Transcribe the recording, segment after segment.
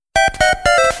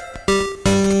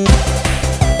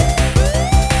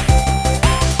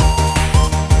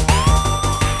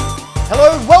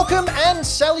Hello, welcome, and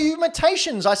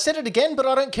salutations. I said it again, but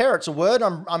I don't care. It's a word.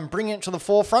 I'm bringing it to the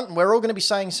forefront, and we're all going to be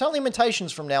saying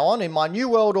salutations from now on in my new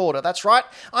world order. That's right.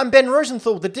 I'm Ben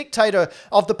Rosenthal, the dictator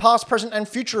of the past, present, and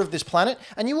future of this planet,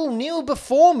 and you will kneel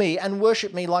before me and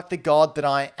worship me like the god that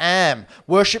I am.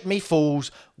 Worship me,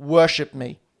 fools. Worship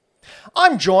me.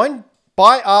 I'm joined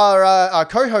by our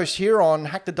co-host here on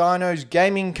Hack the Dino's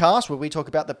Gaming Cast, where we talk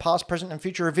about the past, present, and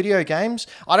future of video games.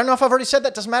 I don't know if I've already said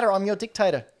that. Doesn't matter. I'm your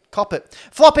dictator. Cop it.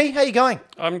 Floppy, how you going?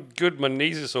 I'm good. My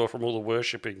knees are sore from all the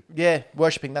worshipping. Yeah,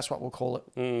 worshipping, that's what we'll call it.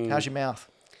 How's your mouth?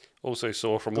 Also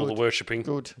sore from all the worshipping.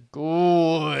 Good.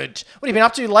 What have you been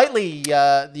up to lately,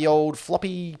 the old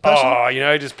floppy person?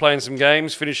 Oh, just playing some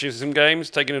games, finishing some games,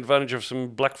 taking advantage of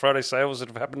some Black Friday sales that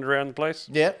have happened around the place.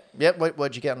 Yeah.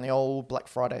 What'd you get on the old Black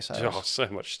Friday sales? Oh, so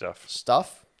much stuff.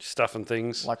 Stuff and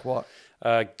things. like what?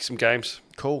 Some games.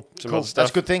 Cool. Other stuff. That's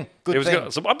a good thing.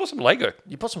 I bought some Lego.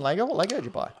 You bought some Lego? What Lego did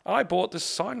you buy? I bought this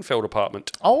Seinfeld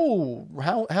apartment. Oh,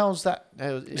 how's that?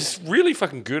 It's really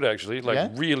fucking good, actually.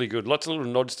 Really good. Lots of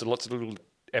little nods to lots of little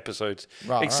episodes.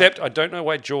 Right, Except I don't know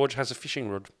why George has a fishing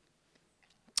rod.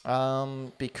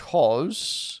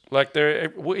 Because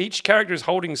each character is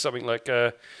holding something.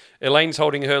 Elaine's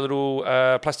holding her little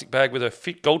plastic bag with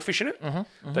a goldfish in it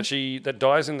that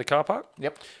dies in the car park.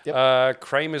 Yep.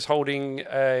 Kramer's holding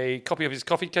a copy of his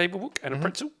coffee table book and a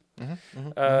pretzel.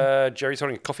 Jerry's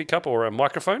holding a coffee cup or a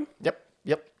microphone. Yep.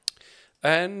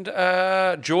 And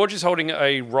George is holding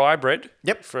a rye bread.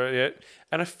 Yep.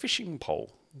 And a fishing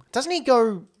pole. Doesn't he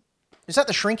go? Is that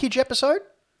the shrinkage episode?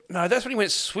 No, that's when he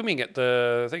went swimming at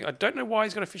the thing. I don't know why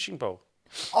he's got a fishing pole.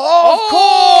 Oh,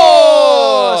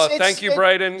 of course! Thank you,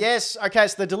 Braden. Yes, okay,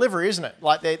 it's the delivery, isn't it?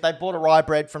 Like they bought a rye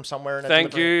bread from somewhere. And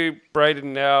Thank you,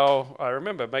 Braden. Now I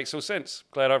remember. Makes all sense.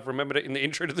 Glad I've remembered it in the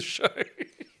intro to the show.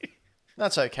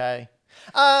 That's okay.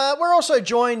 We're also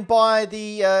joined by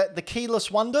the keyless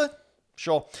wonder.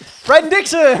 Sure. Braden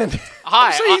Dixon!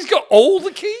 Hi. So he's got all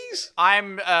the keys?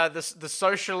 I'm the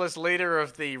socialist leader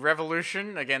of the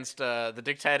revolution against the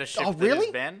dictatorship that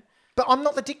is Ben. But I'm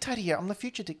not the dictator here. I'm the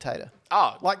future dictator.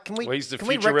 Oh. Can we... Well, he's the can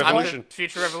future we rectify- revolution. I'm the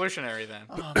future revolutionary then.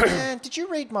 Oh, man, did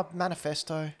you read my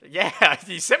manifesto? Yeah,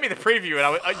 you sent me the preview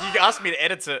and you asked me to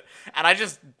edit it, and I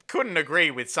just couldn't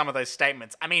agree with some of those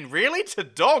statements. I mean, really? To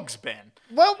dogs, Ben?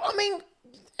 Well, I mean,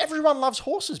 everyone loves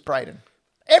horses, Braden.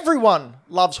 Everyone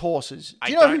loves horses.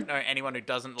 I don't know anyone who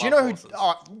doesn't love horses.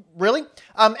 Really?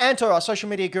 Anto, our social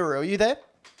media guru, are you there?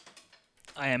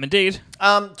 I am indeed.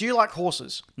 Do you like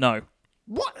horses? No.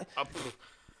 What?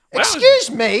 Excuse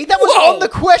me? That was on the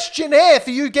questionnaire for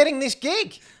you getting this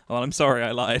gig. Well, I'm sorry,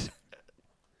 I lied.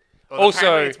 Well,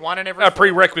 also, it's one in every a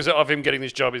prerequisite of him getting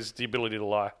this job is the ability to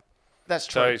lie. That's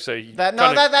true.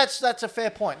 That's that's a fair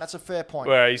point. That's a fair point.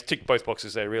 Well, he's ticked both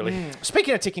boxes there, really.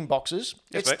 Speaking of ticking boxes,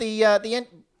 Yes, it's mate. the end.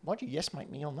 Why'd you yes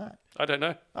make me on that? I don't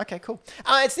know. Okay, cool.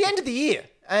 It's the end of the year,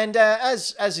 and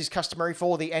as is customary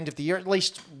for the end of the year, at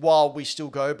least while we still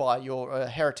go by your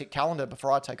heretic calendar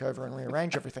before I take over and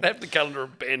rearrange everything. I have the calendar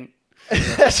of Ben.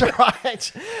 That's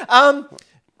right.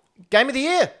 Game of the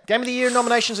Year. Game of the Year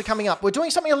nominations are coming up. We're doing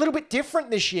something a little bit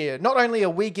different this year. Not only are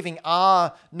we giving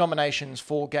our nominations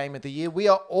for Game of the Year, we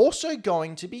are also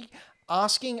going to be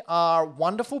asking our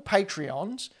wonderful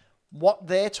Patreons what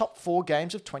their top 4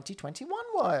 games of 2021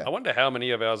 were. I wonder how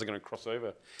many of ours are going to cross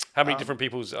over. How many different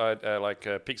people's picks are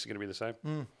going to be the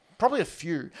same? Probably a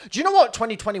few. Do you know what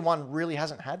 2021 really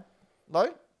hasn't had,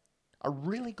 though? A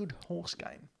really good horse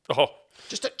game. Oh.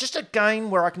 Just a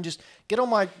game where I can just get all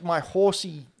my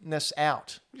horsiness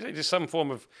out. Just some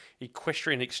form of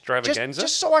equestrian extravaganza?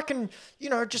 Just so I can,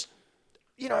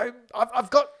 I've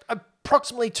got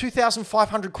approximately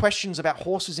 2,500 questions about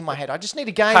horses in my head. I just need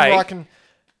a game where I can...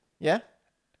 Yeah?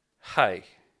 Hey.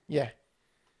 Yeah.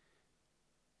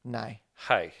 Nay.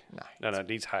 Hey. No. No, it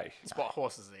needs hay. It's what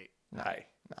horses eat. Hey.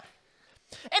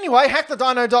 Anyway,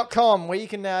 hackthedino.com, where you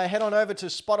can head on over to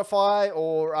Spotify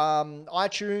or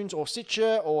iTunes or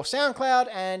Stitcher or SoundCloud,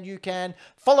 and you can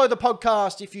follow the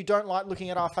podcast if you don't like looking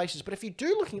at our faces. But if you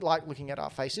do like looking at our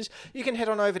faces, you can head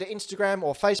on over to Instagram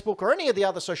or Facebook or any of the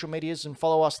other social medias and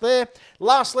follow us there.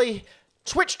 Lastly,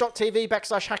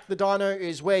 twitch.tv/hackthedino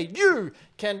is where you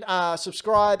can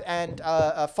subscribe and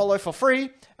follow for free,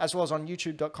 as well as on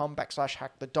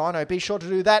youtube.com/hackthedino. Be sure to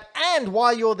do that. And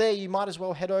while you're there, you might as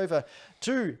well head over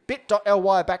to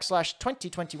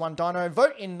bit.ly/2021dino.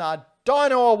 Vote in the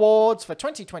Dino Awards for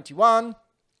 2021.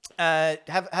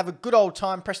 Have a good old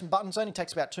time pressing buttons. Only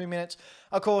takes about 2 minutes.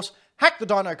 Of course,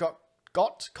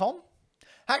 hackthedino.com.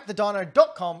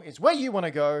 Hackthedino.com is where you want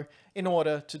to go in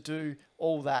order to do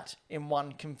all that in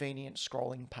one convenient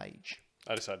scrolling page.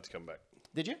 I decided to come back.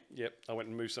 Did you? Yep, I went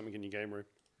and moved something in your game room.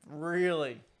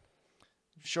 Really?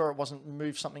 Sure it wasn't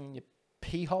move something in your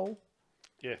pee hole?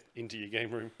 Yeah, into your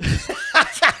game room.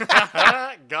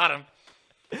 Got him.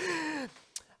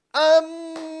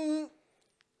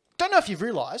 Don't know if you've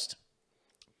realised,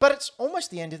 but it's almost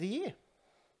the end of the year.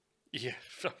 Yeah,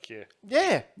 fuck yeah.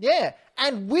 Yeah.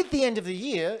 And with the end of the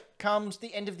year comes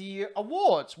the end of the year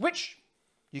awards, which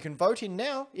you can vote in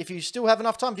now if you still have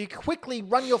enough time. If you quickly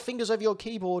run your fingers over your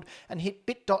keyboard and hit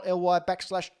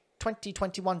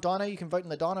bit.ly/2021 Dino, you can vote in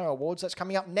the Dino Awards. That's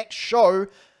coming up next show.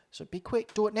 So be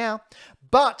quick, do it now.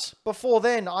 But before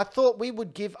then, I thought we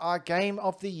would give our Game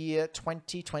of the Year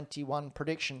 2021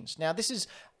 predictions. Now, this is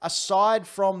aside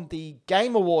from the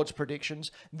Game Awards predictions,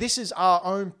 this is our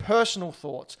own personal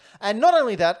thoughts. And not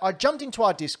only that, I jumped into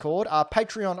our Discord, our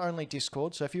Patreon-only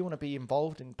Discord. So if you want to be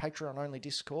involved in Patreon-only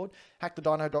Discord,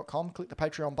 hackthedino.com, click the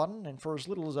Patreon button, and for as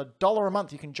little as $1 a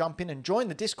month, you can jump in and join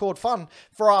the Discord fun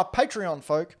for our Patreon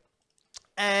folk.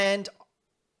 And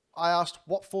I asked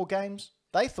what 4 games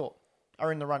they thought are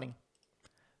in the running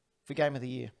for Game of the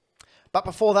Year. But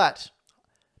before that,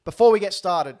 before we get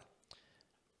started,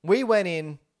 we went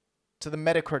in to the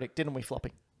Metacritic, didn't we,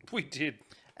 Floppy? We did.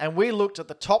 And we looked at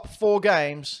the top 4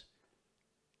 games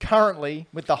currently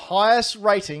with the highest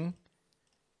rating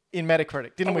in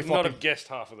Metacritic, didn't I we, would Floppy? not have guessed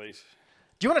half of these.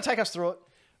 Do you want to take us through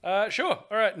it? Sure.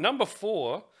 All right, number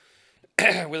 4,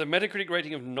 with a Metacritic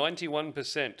rating of 91%.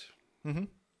 Mm-hmm.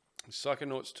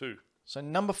 Psychonauts 2. So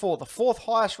number 4, the 4th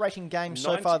highest rating game so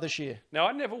 90 far this year. Now,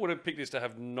 I never would have picked this to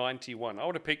have 91. I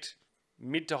would have picked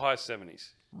mid to high 70s.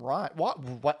 Right. What?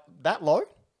 That low?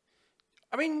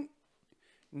 I mean,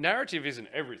 narrative isn't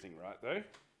everything, right, though?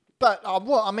 But,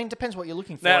 well, I mean, depends what you're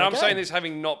looking for. Now, in a I'm saying game. this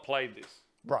having not played this.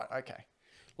 Right, okay.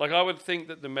 Like, I would think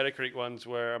that the Metacritic ones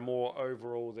were more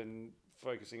overall than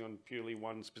focusing on purely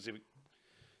one specific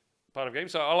part of the game.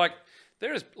 So I like,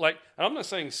 there is, like, and I'm not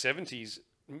saying 70s,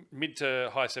 mid to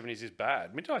high 70s is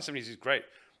bad. Mid to high 70s is great.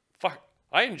 Fuck,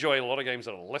 I enjoy a lot of games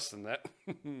that are less than that.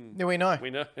 Yeah, we know.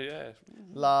 We know, yeah.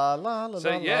 La la la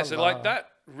So, la yeah, la, so la. like that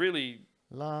really,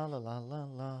 La la la la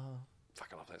la. fuck,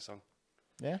 I love that song.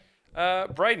 Yeah.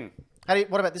 Braden,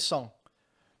 What about this song?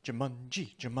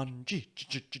 Jumanji, Jumanji,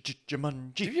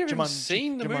 Jumanji. have you ever Jumanji,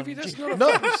 seen the movie? That's not a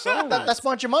No, fucking song. that's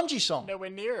my Jumanji song.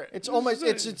 Nowhere near it. It's almost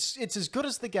it's as good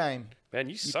as the game. Man,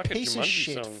 you suck at Piece Jumanji of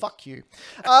shit. songs. Fuck you.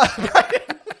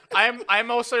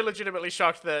 I'm also legitimately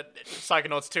shocked that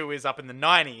Psychonauts 2 is up in the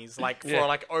 90s, like for Yeah.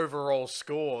 like overall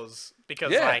scores,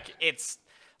 because Yeah. like it's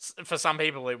for some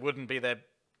people it wouldn't be their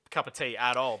cup of tea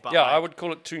at all. But Yeah, like, I would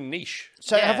call it too niche.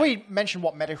 So Yeah. have we mentioned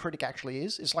what Metacritic actually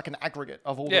is? It's like an aggregate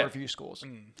of all Yeah. the review scores.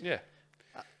 Yeah.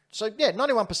 So yeah,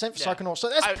 91% for yeah. Psychonauts. So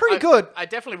that's I- pretty I- good. I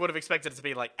definitely would have expected it to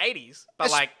be like 80s, but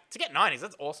It's- like to get 90s,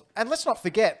 that's awesome. And let's not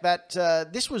forget that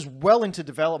this was well into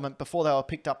development before they were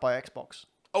picked up by Xbox.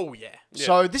 Oh yeah.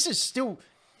 So this is still,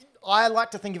 I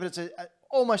like to think of it as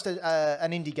almost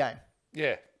an indie game.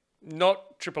 Yeah.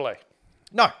 Not AAA.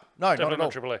 No, not Definitely at all.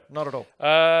 not AAA. Not at all.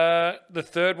 The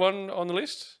third one on the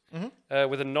list,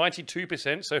 with a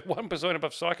 92%, so 1%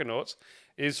 above Psychonauts,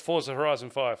 is Forza Horizon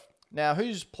 5. Now,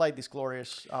 who's played this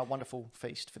glorious, wonderful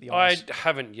feast for the I eyes?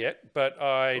 haven't yet, but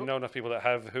I know enough people that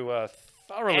have who are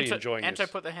thoroughly enjoying Anto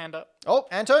this. put their hand up. Oh,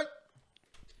 Anto?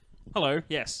 Hello.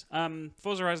 Yes.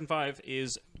 Forza Horizon 5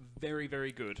 is very,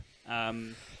 very good.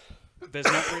 There's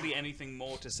not really anything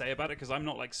more to say about it because I'm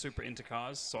not like super into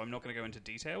cars, so I'm not going to go into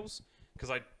details because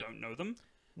I don't know them.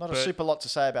 Not a But super lot to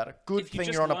say about it. Good if you thing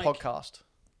just you're on a like podcast.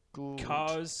 Good.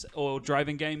 Cars or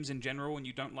driving games in general, and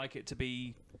you don't like it to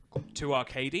be too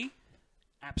arcadey,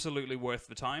 absolutely worth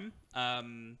the time.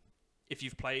 If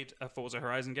you've played a Forza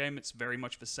Horizon game, it's very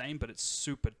much the same, but it's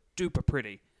super duper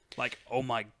pretty. Like, oh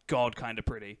my god, kind of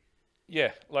pretty.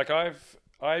 Yeah, like I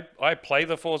play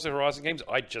the Forza Horizon games.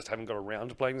 I just haven't got around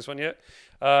to playing this one yet.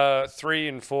 3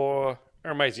 and 4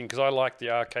 are amazing because I like the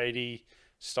arcadey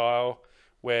style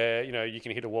where you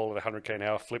can hit a wall at 100k an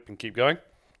hour, flip, and keep going.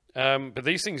 But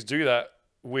these things do that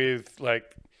with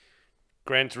like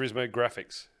Gran Turismo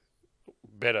graphics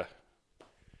better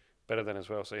than as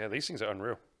well. So yeah, these things are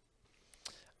unreal.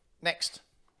 Next.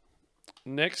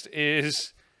 Next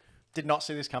is Did not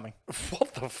see this coming.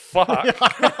 what the fuck?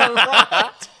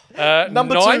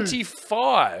 Number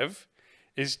 95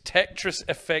 is Tetris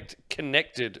Effect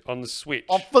Connected on the Switch.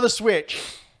 For the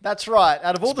Switch. That's right.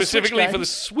 Out of all the Switch Specifically for the games-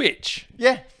 Switch.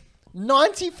 Yeah.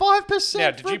 95%.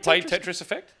 Now, did for you play Tetris. Tetris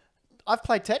Effect? I've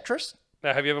played Tetris.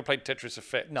 Now, have you ever played Tetris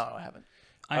Effect? No, I haven't.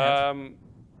 I have. So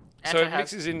Anto it has.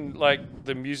 mixes in like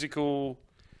the musical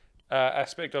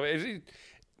aspect of it.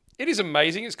 It is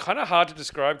amazing. It's kind of hard to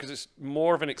describe because it's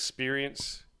more of an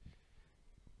experience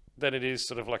than it is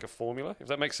sort of like a formula, if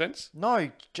that makes sense.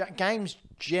 No, games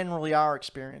generally are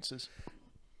experiences.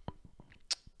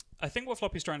 I think what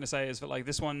Floppy's trying to say is that like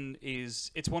this one it's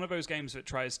one of those games that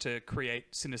tries to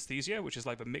create synesthesia, which is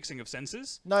like the mixing of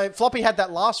senses. No, Floppy had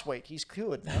that last week. He's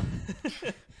cured now.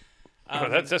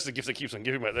 That's the gift that keeps on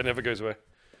giving, mate. That never goes away.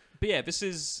 But yeah,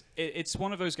 it's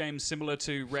one of those games similar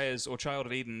to Rez or Child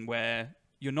of Eden where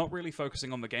you're not really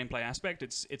focusing on the gameplay aspect.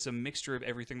 It's a mixture of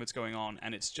everything that's going on,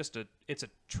 and it's a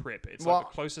trip. It's like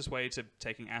the closest way to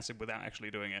taking acid without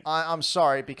actually doing it. I'm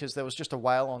sorry, because there was just a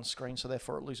whale on screen, so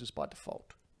therefore it loses by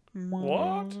default.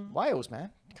 What? Whales,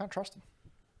 man. You can't trust them.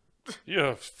 You're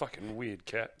a fucking weird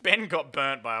cat. Ben got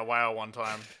burnt by a whale one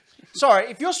time.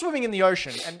 Sorry, if you're swimming in the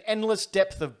ocean, an endless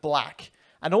depth of black,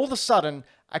 and all of a sudden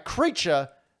a creature,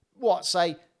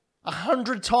 say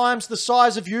 100 times the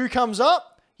size of you comes up,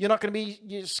 you're not going to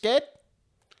be scared?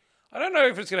 I don't know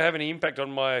if it's going to have any impact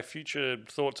on my future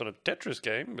thoughts on a Tetris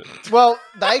game, but Well,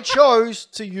 they chose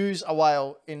to use a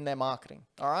whale in their marketing.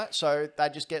 All right, so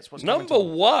that just gets what's coming to number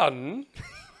them. one,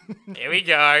 Here we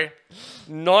go.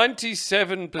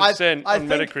 97% on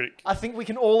Metacritic. I think we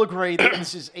can all agree that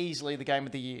this is easily the game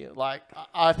of the year. Like,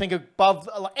 I think above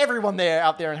everyone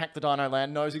out there in Hack the Dino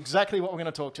Land knows exactly what we're going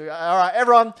to talk to. All right,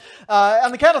 everyone,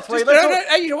 on the count of three.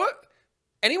 Hey, you know what?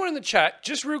 Anyone in the chat,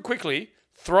 just real quickly,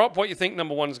 throw up what you think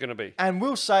number one is going to be. And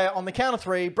we'll say it on the count of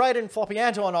three. Braden, Floppy,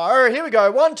 Anto, and I. Here we go.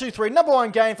 1, 2, 3. Number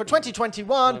one game for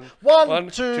 2021.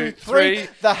 One, two, three.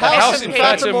 The House in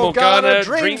Fata Morgana,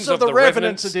 Dreams of the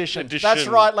Revenants edition. That's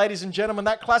right, ladies and gentlemen.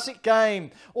 That classic game.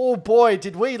 Oh boy,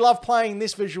 did we love playing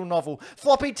this visual novel.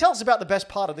 Floppy, tell us about the best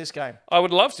part of this game. I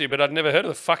would love to, but I'd never heard of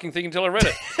the fucking thing until I read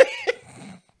it.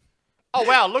 Oh,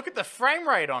 wow. Look at the frame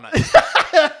rate on it.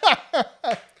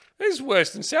 It's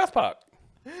worse than South Park.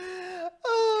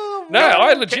 Oh, No,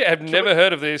 I legit have never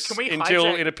heard of this can we until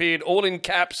hijack- it appeared all in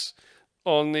caps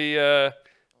on the.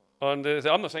 I'm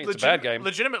not saying it's a bad game.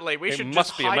 Legitimately, we It should must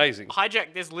just be amazing.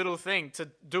 hijack this little thing to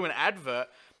do an advert.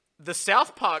 The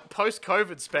South Park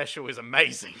post-COVID special is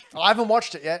amazing. I haven't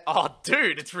watched it yet. Oh,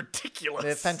 dude, it's ridiculous.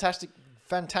 They're fantastic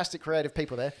creative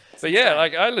people there. But yeah,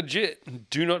 like I legit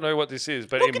do not know what this is,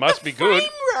 but Look it at must the be good.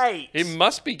 frame rate. It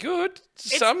must be good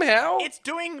somehow. It's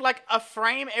doing like a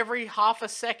frame every half a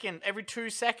second, every 2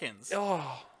 seconds.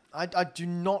 Oh, I do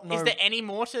not know. Is there any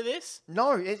more to this?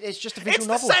 No, it's just a visual It's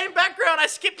novel. the same background. I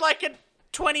skipped like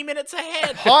 20 minutes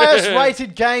ahead. Highest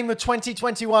rated game of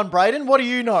 2021, Braden. What do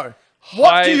you know? What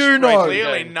do Highest you know? rated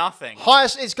Clearly game. nothing.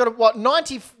 Highest, it's got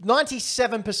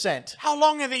 97%. How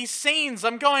long are these scenes?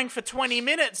 I'm going for 20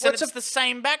 minutes and What's it's the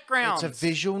same background. It's a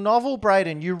visual novel,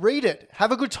 Braden. You read it.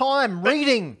 Have a good time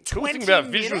reading. cool thing 20 about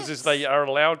visuals minutes? is they are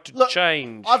allowed to Look,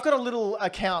 change. I've got a little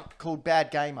account called Bad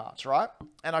Game Arts, right?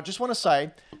 And I just want to say,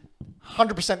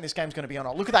 100% this game's going to be on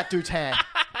it. Look at that dude's hand.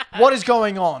 What is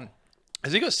going on?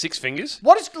 Has he got 6 fingers?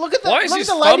 Look at Why is look at his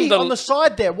the lady thumb on the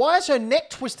side there. Why is her neck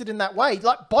twisted in that way?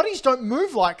 Like, bodies don't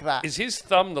move like that. Is his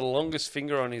thumb the longest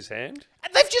finger on his hand?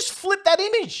 And they've just flipped that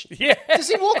image. Yeah. Does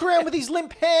he walk around with his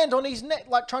limp hand on his neck,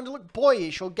 like trying to look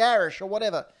boyish or garish or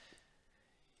whatever?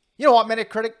 You know what,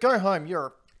 Metacritic? Go home. You're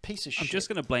a piece of shit. I'm just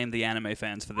going to blame the anime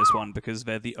fans for this one because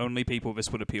they're the only people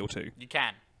this would appeal to. You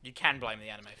can blame the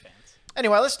anime fans.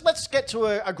 Anyway, let's get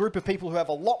to a group of people who have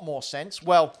a lot more sense.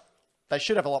 Well, they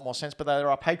should have a lot more sense, but they're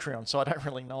our Patreon, so I don't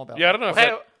really know about Yeah, I them. don't know if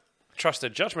I trust their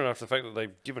judgment after the fact that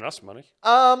they've given us money.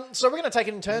 So we're going to take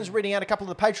it in turns, reading out a couple of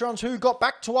the Patrons who got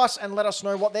back to us and let us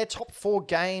know what their top 4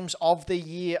 games of the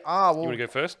year are. You want to go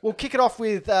first? We'll kick it off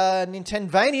with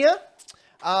Nintendvania,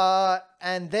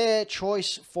 and their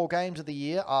choice for games of the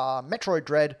year are Metroid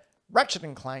Dread, Ratchet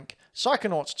and Clank,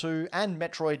 Psychonauts 2, and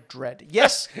Metroid Dread.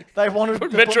 Yes, they wanted to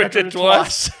put Metroid Dread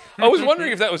twice. I was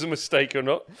wondering if that was a mistake or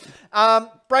not.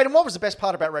 Braden, what was the best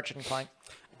part about Ratchet and Clank?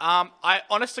 I,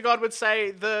 honest to God, would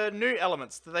say the new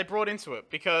elements that they brought into it,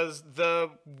 because the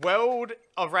world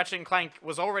of Ratchet and Clank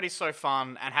was already so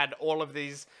fun and had all of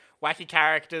these wacky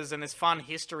characters and this fun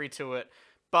history to it.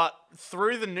 But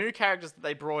through the new characters that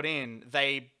they brought in,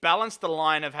 they balanced the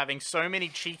line of having so many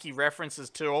cheeky references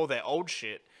to all their old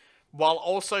shit, while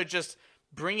also just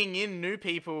bringing in new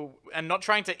people and not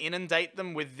trying to inundate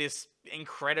them with this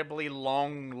incredibly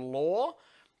long lore.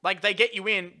 Like, they get you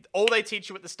in, all they teach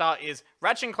you at the start is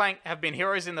Ratchet and Clank have been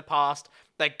heroes in the past,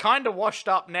 they're kind of washed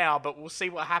up now, but we'll see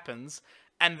what happens.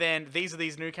 And then these are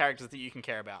these new characters that you can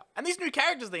care about. And these new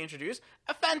characters they introduce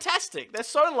are fantastic. They're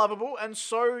so lovable and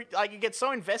so, like, you get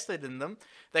so invested in them.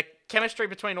 The chemistry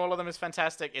between all of them is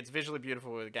fantastic. It's visually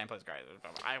beautiful. The gameplay's great.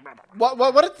 What's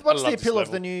love the this appeal of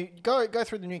level. the new... Go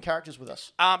through the new characters with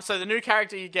us. So the new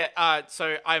character you get,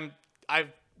 so I've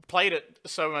played it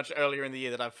so much earlier in the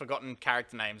year that I've forgotten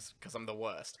character names because I'm the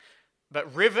worst.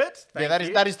 But Rivet, Yeah,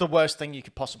 that is the worst thing you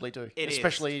could possibly do, It is.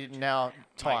 especially now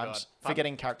times, God.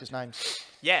 forgetting characters' names.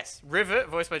 Yes, Rivet,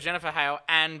 voiced by Jennifer Hale,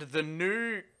 and the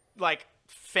new, like,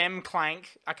 Femme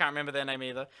Clank. I can't remember their name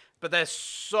either. But they're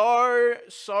so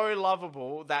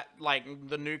lovable that, like,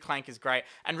 the new Clank is great.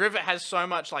 And Rivet has so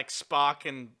much, like, spark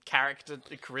and character,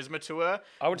 charisma to her.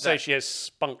 I would say that- she has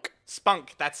spunk.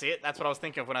 Spunk, that's it. That's what I was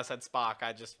thinking of when I said spark.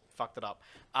 I just fucked it up.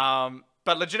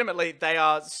 But legitimately, they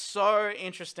are so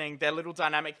interesting. Their little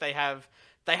dynamic they have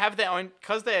their own,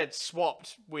 because they're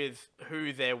swapped with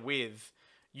who they're with.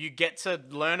 You get to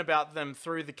learn about them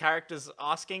through the characters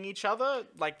asking each other,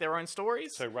 like, their own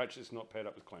stories. So Ratchet's not paired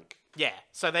up with Clank. Yeah,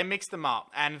 so they mix them up.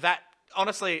 And that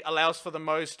honestly allows for the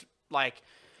most, like,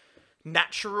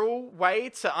 natural way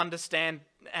to understand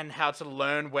and how to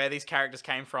learn where these characters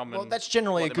came from. Well, and that's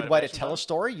generally a what their good way to motivations tell are. a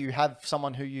story. You have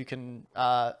someone who you can,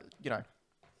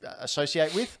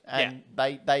 associate with, and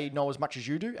they know as much as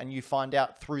you do, and you find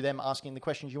out through them asking the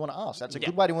questions you want to ask. That's a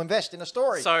good way to invest in a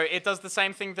story. So it does the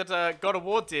same thing that God of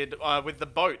War did with the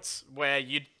boats, where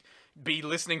you'd be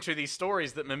listening to these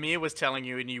stories that Mimir was telling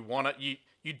you, and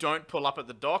you don't pull up at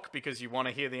the dock because you want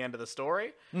to hear the end of the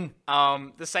story.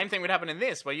 The same thing would happen in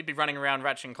this, where you'd be running around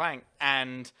Ratchet and Clank,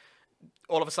 and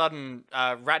all of a sudden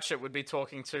Ratchet would be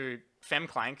talking to Femme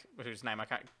Clank, whose name I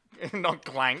can't... not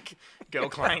Clank, Girl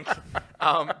Clank.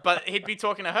 But he'd be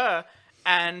talking to her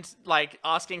and, like,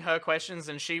 asking her questions,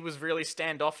 and she was really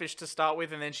standoffish to start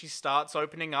with, and then she starts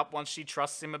opening up once she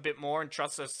trusts him a bit more and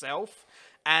trusts herself.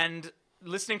 And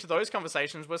listening to those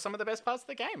conversations were some of the best parts of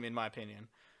the game, in my opinion.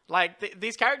 Like,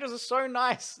 these characters are so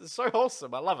nice. They're so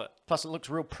wholesome. I love it. Plus, it looks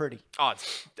real pretty. Oh,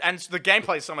 and the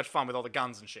gameplay is so much fun with all the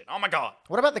guns and shit. Oh my god.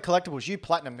 What about the collectibles? You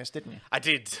platinum this, didn't you? I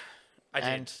did.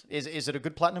 And is it a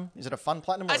good platinum? Is it a fun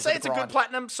platinum? Or I is say it it's a good grind?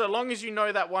 platinum, so long as you know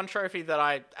that one trophy that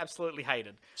I absolutely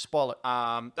hated. Spoil it.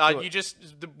 You just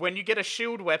when you get a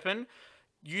shield weapon,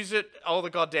 use it all the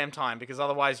goddamn time, because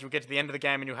otherwise you'll get to the end of the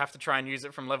game and you'll have to try and use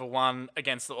it from level 1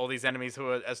 against all these enemies who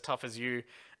are as tough as you,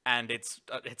 and it's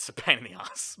a pain in the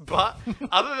ass. But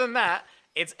other than that,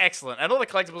 it's excellent, and all the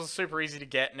collectibles are super easy to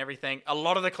get and everything. A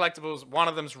lot of the collectibles, one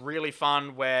of them's really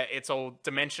fun, where it's all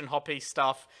dimension hoppy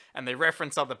stuff, and they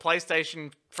reference other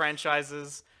PlayStation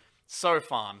franchises. So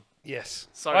fun. Yes.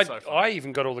 So fun. I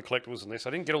even got all the collectibles in this. I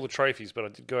didn't get all the trophies, but I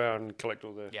did go out and collect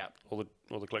all the all the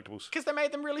collectibles. Because they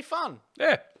made them really fun.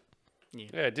 Yeah. Yeah.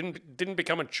 Yeah, it didn't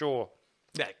become a chore.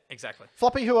 Yeah, exactly.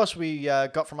 Floppy, who else we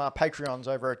got from our Patreons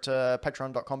over at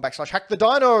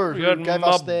patreon.com/HackTheDino, We who got gave my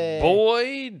us their...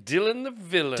 boy Dylan the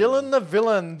Villain. Dylan the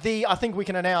Villain, I think we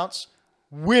can announce,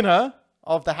 winner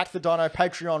of the Hack the Dino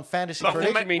Patreon Fantasy But we'll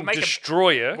Critic. I mean, We'll make a-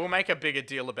 Destroyer. We'll make a bigger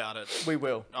deal about it We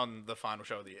will. on the final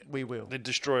show of the year. We will. The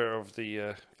Destroyer of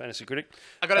the Fantasy Critic.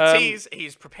 I got to tease,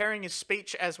 he's preparing his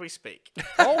speech as we speak.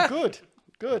 Oh, good.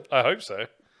 Good. I hope so.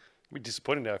 We'd be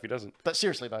disappointed now if he doesn't. But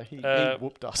seriously, though, he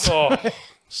whooped us. Oh.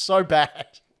 So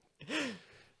bad.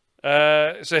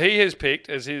 So he has picked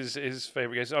as his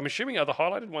favorite games. I'm assuming are the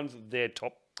highlighted ones their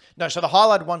top. No, so the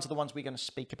highlighted ones are the ones we're going to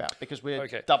speak about, because we're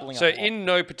Okay. doubling So up. a lot. in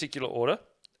no particular order,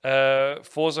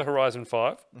 Forza Horizon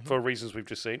 5 for reasons we've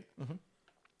just seen.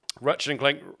 Ratchet and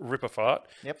Clank Rip Apart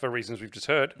Yep. for reasons we've just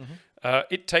heard.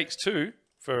 It Takes Two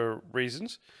for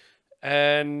reasons,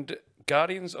 and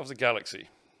Guardians of the Galaxy.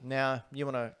 Now, you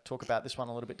want to talk about this one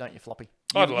a little bit, don't you, Floppy?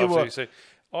 I'd you love were to. So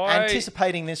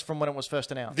anticipating this from when it was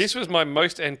first announced. this was my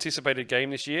most anticipated game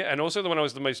this year, and also the one I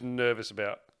was the most nervous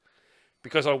about.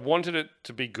 Because I wanted it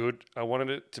to be good. I wanted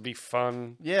it to be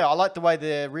fun. Yeah, I like the way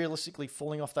they're realistically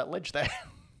falling off that ledge there.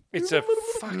 It's a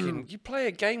fucking... You play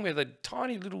a game where the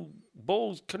tiny little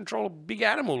balls control a big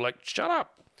animal. Like, shut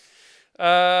up.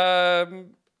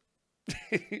 Pokemon.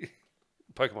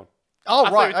 Oh, I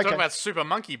thought you right, were talking okay. about Super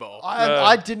Monkey Ball.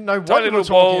 I didn't know what Tiny you were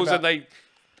little talking balls, about. and they...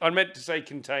 I meant to say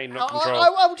contain, not control.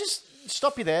 I will just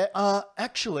stop you there.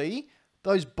 Actually,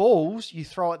 those balls, you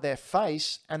throw at their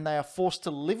face, and they are forced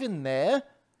to live in there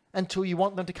until you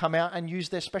want them to come out and use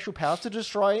their special powers to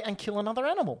destroy and kill another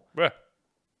animal. Yeah.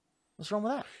 What's wrong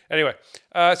with that? Anyway,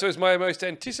 so it's my most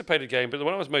anticipated game, but the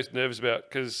one I was most nervous about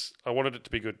because I wanted it to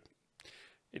be good.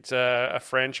 It's a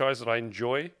franchise that I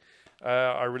enjoy.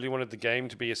 I really wanted the game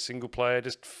to be a single player,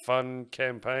 just fun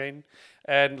campaign.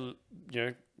 And,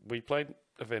 we played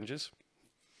Avengers.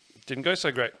 Didn't go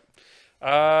so great.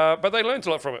 But they learned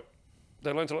a lot from it.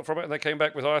 And they came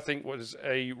back with, I think, what is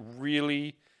a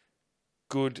really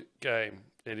good game.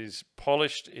 It is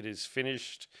polished. It is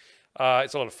finished.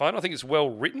 It's a lot of fun. I think it's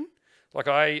well written. Like,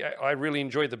 I really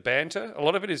enjoy the banter. A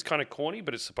lot of it is kind of corny,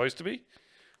 but it's supposed to be.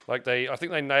 Like, I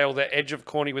think they nail the edge of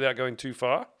corny without going too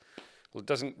far. Well, it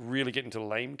doesn't really get into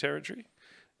lame territory.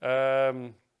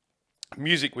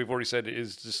 Music, we've already said,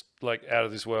 is just like out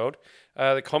of this world.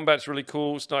 The combat's really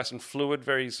cool. It's nice and fluid,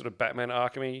 very sort of Batman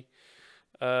Arkham-y.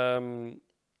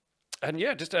 And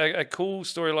yeah, just a cool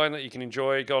storyline that you can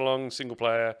enjoy, go along, single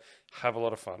player, have a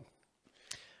lot of fun.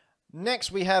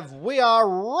 Next, we have We Are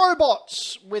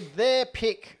Robots with their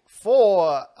pick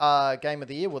for Game of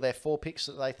the Year. Well, their 4 picks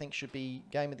that they think should be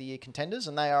Game of the Year contenders.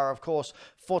 And they are, of course,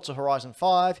 Forza Horizon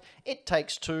 5, It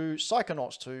Takes Two,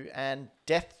 Psychonauts 2, and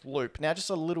Deathloop. Now, just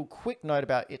a little quick note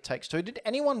about It Takes Two. Did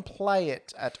anyone play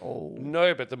it at all?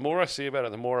 No, but the more I see about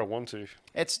it, the more I want to.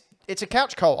 It's a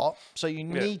couch co-op, so you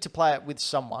need to play it with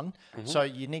someone. So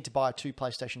you need to buy 2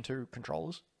 PlayStation 2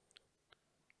 controllers.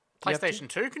 PlayStation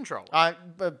 2 controller.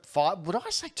 5. Would I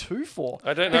say 2 for?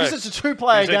 I don't know. Because it's a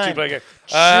 2-player game. Two-player game.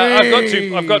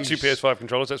 I've got two PS5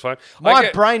 controllers. That's fine. My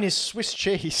brain is Swiss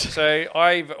cheese. So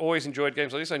I've always enjoyed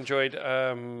games like this. I enjoyed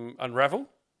Unravel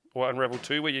or Unravel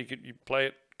 2, where you play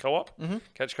it co-op,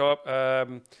 catch co-op.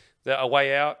 A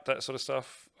Way Out, that sort of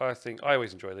stuff. I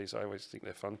always enjoy these. I always think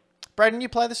they're fun. Braden, you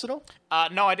play this at all?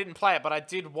 No, I didn't play it, but I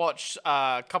did watch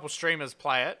a couple streamers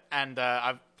play it, and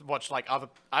I've watched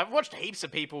I've watched heaps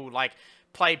of people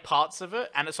play parts of it,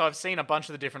 and so I've seen a bunch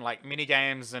of the different mini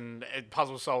games and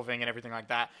puzzle solving and everything like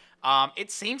that.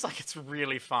 It seems like it's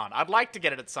really fun. I'd like to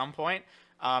get it at some point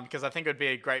because I think it would be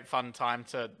a great fun time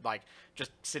to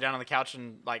just sit down on the couch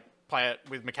and play it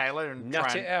with Michaela and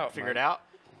try and figure it out.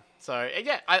 So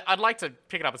yeah, I'd like to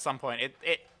pick it up at some point.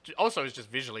 It also is just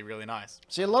visually really nice.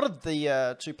 See, a lot of the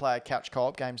 2-player couch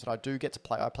co-op games that I do get to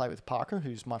play, I play with Parker,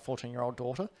 who's my 14-year-old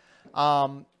daughter,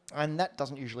 and that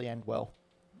doesn't usually end well.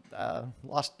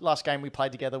 Last game we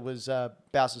played together was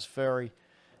Bowser's Fury,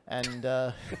 and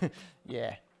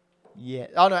yeah.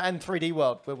 Oh no, and 3D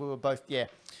World, where we were both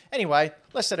Anyway,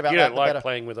 less said about that. You don't like better.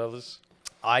 playing with others.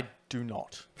 I do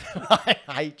not. I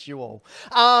hate you all.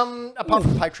 Apart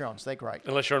from Patreons, they're great.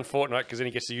 Unless you're on Fortnite, because then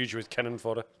he gets to use you as cannon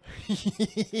fodder.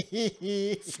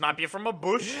 Snipe you from a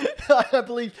bush. I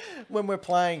believe when we're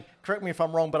playing, correct me if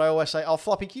I'm wrong, but I always say, "Oh,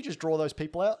 Floppy, can you just draw those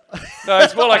people out?" No,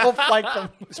 it's more like I'll flank them.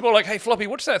 It's more like, "Hey, Floppy,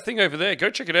 what's that thing over there? Go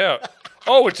check it out."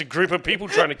 Oh, it's a group of people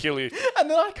trying to kill you. And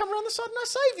then I come around the side and I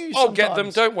save you. I'll get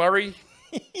them. Don't worry.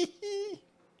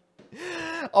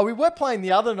 Oh, we were playing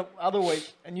the other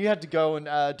week, and you had to go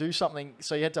and do something,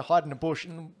 so you had to hide in a bush,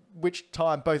 and which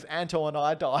time both Anto and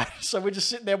I died. So we're just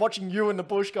sitting there watching you in the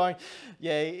bush going,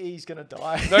 yeah, he's going to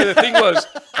die. No, the thing was,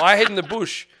 I hid in the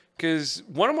bush because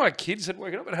one of my kids had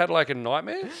woken up and had a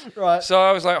nightmare. Right. So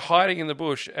I was hiding in the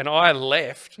bush, and I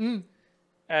left,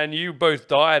 and you both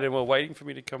died and were waiting for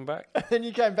me to come back. And then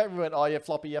you came back and went, oh, yeah,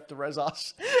 Floppy, you have to res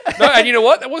us. No, and you know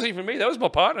what? That wasn't even me. That was my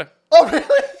partner. Oh,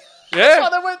 really? Yeah. That's why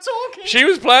they weren't talking. She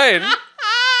was playing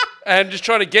and just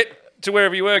trying to get to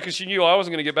wherever you were because she knew I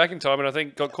wasn't going to get back in time, and I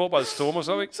think got caught by the storm or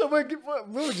something. So we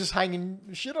were just hanging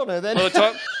shit on her then. By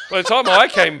the time I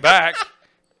came back,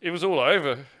 it was all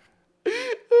over.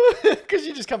 Because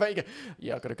you just come back and you go,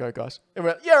 yeah, I've got to go, guys. And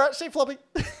we're like, yeah, all right, see you, Floppy.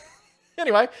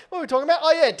 Anyway, what were we talking about?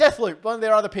 Oh, yeah, Deathloop, one of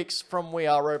their other picks from We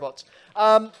Are Robots.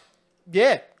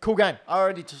 Yeah, cool game. I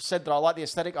already said that I like the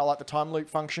aesthetic. I like the time loop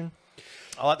function.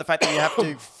 I like the fact that you have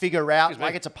to figure out,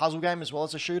 it's a puzzle game as well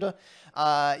as a shooter.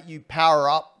 You power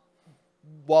up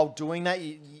while doing that.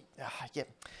 Yeah, it's a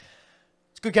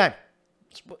good game.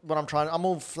 That's what I'm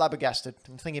all flabbergasted.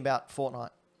 I'm thinking about Fortnite.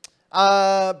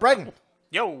 Braden.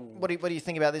 Yo. What do you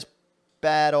think about this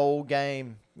bad old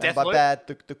game? And by Deathloop? bad,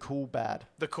 the cool bad.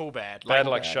 The cool bad. Bad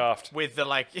like Shaft. With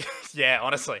the yeah,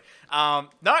 honestly.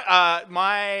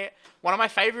 One of my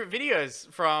favorite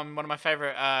videos from one of my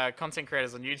favorite content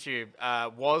creators on YouTube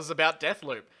was about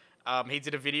Deathloop. He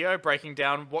did a video breaking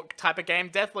down what type of game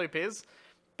Deathloop is,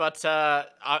 but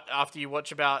after you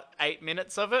watch about 8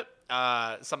 minutes of it,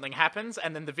 something happens,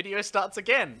 and then the video starts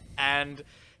again, and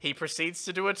he proceeds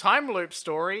to do a time loop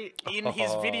story in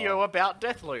his video about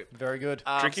Deathloop. Very good.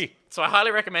 Tricky. So I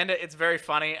highly recommend it. It's very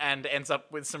funny and ends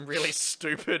up with some really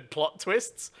stupid plot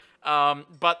twists.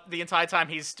 But the entire time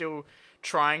he's still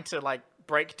trying to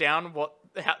break down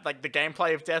the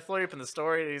gameplay of Deathloop and the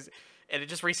story. And it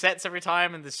just resets every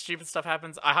time and the stupid stuff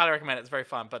happens. I highly recommend it. It's very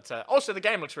fun. But also the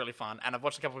game looks really fun, and I've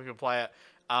watched a couple of people play it.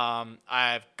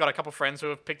 I've got a couple of friends who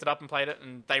have picked it up and played it,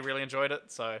 and they really enjoyed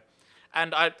it. So,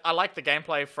 and I like the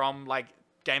gameplay from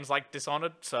games like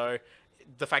Dishonored. So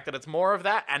the fact that it's more of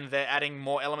that and they're adding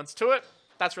more elements to it,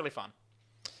 that's really fun.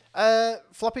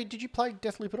 Floppy, did you play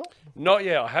Deathloop at all? Not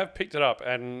yet. I have picked it up,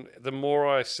 and the more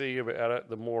I see about it,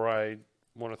 the more I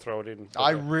want to throw it in.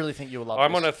 I really think you'll love it.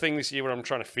 I'm on a thing this year where I'm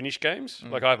trying to finish games.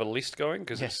 I have a list going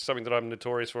because it's something that I'm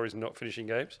notorious for is not finishing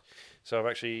games. So I'm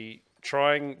actually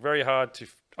trying very hard to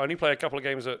only play a couple of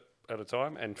games at at a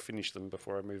time and finish them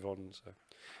before I move on. So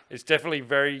it's definitely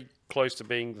very close to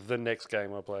being the next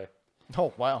game I play.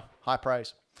 Oh, wow. High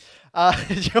praise.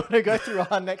 Do you want to go through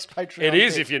our next Patreon? It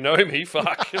is pick? if you know me.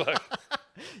 Fuck. Like,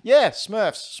 Yeah,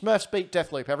 Smurfs. Smurfs beat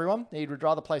Deathloop, everyone. He would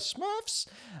rather play Smurfs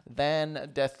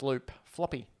than Deathloop.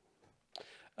 Floppy.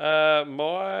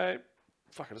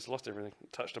 fuck, I just lost everything.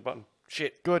 Touched a button.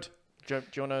 Shit. Good. Do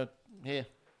you want to hear?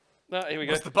 No, here we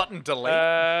go. Was the button delete?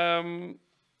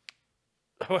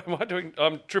 What am I doing?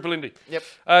 Triple Indie. Yep.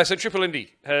 So Triple Indie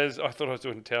has. I thought I was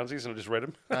doing Townsies and I just read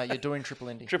them. You're doing Triple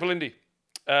Indie. Triple Indie.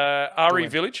 RE Doing.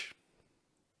 Village.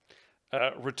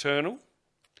 Returnal.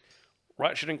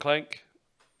 Ratchet and Clank.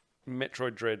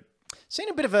 Metroid Dread. Seen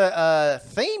a bit of a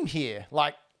theme here.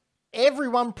 Like,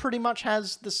 everyone pretty much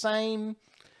has the same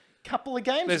couple of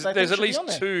games. There's that they at think should be least on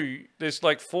there. two. There's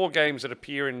like 4 games that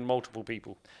appear in multiple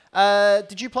people.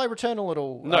 Did you play Returnal at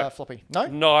all, No. Floppy? No?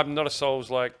 No, I'm not a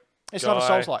Souls-like It's guy. not a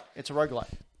Souls-like. It's a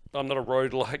roguelike. I'm not a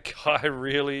road-like guy,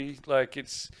 really. Like,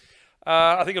 it's...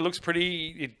 I think it looks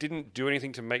pretty... It didn't do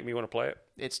anything to make me want to play it.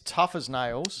 It's tough as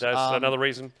nails. That's another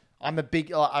reason. I'm a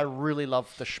big... I really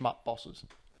love the shmup bosses.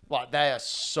 Like, they are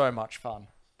so much fun.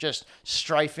 Just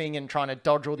strafing and trying to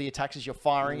dodge all the attacks as you're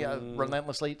firing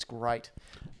relentlessly. It's great.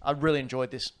 I really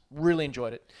enjoyed this. Really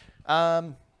enjoyed it.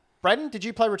 Braden, did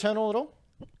you play Returnal at all?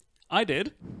 I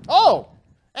did. Oh!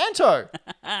 Anto!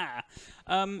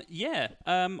 Yeah.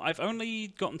 I've only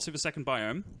gotten to the second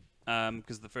biome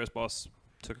because the first boss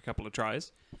took a couple of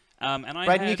tries. And I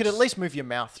Braden, you had- could at least move your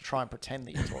mouth to try and pretend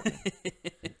that you're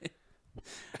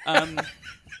talking.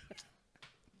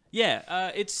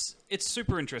 Yeah, it's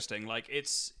super interesting. Like,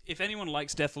 it's if anyone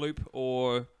likes Deathloop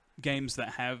or games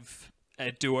that have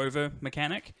a do-over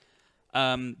mechanic,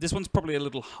 this one's probably a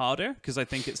little harder because I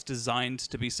think it's designed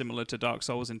to be similar to Dark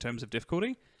Souls in terms of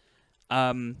difficulty.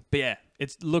 But yeah,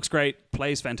 it looks great,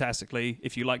 plays fantastically.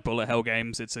 If you like bullet hell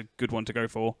games, it's a good one to go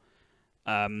for.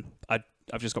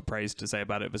 I've just got praise to say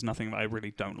about it. There's nothing that I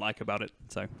really don't like about it.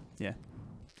 So yeah.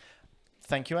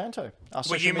 Thank you, Anto. Our Were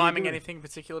social you media miming guru. anything in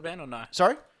particular, Ben, or no?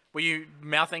 Sorry? Were you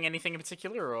mouthing anything in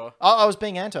particular, or? Oh, I was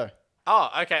being Anto. Oh,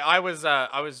 okay. I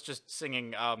was just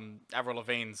singing Avril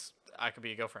Lavigne's "I Could Be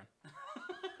Your Girlfriend."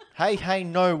 Hey,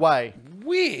 no way.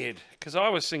 Weird, because I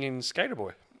was singing Skater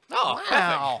Boy. Oh, perfect.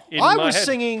 Wow. In I my was head.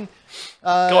 singing...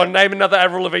 Go on, name another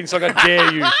Avril Lavigne song, I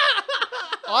dare you.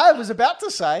 I was about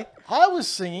to say, I was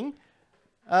singing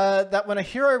that when a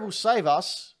hero will save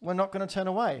us, we're not going to turn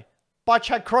away. By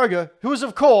Chad Kroger, who is,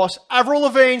 of course, Avril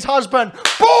Lavigne's husband.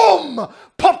 Boom!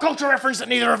 Pop culture reference that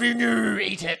neither of you knew.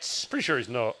 Eat it. Pretty sure he's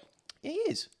not. He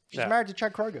is. She's No. married to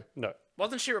Chad Kroger. No.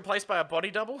 Wasn't she replaced by a body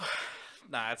double?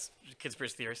 Nah, it's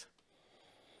conspiracy theories.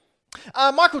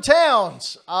 Michael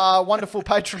Towns, our wonderful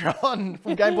Patreon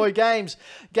from Game Boy Games,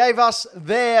 gave us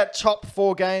their top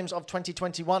 4 games of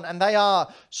 2021, and they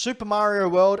are Super Mario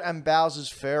World and Bowser's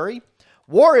Fury,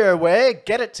 WarioWare,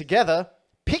 Get It Together,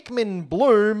 Pikmin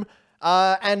Bloom,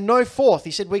 and no fourth.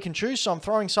 He said we can choose, so I'm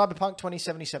throwing Cyberpunk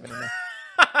 2077 in there.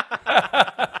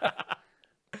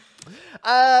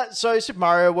 So Super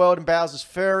Mario World and Bowser's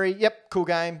Fury, yep, cool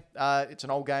game. It's an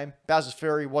old game. Bowser's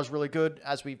Fury was really good,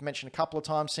 as we've mentioned a couple of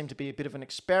times. Seemed to be a bit of an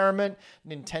experiment.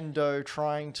 Nintendo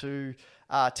trying to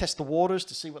test the waters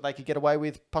to see what they could get away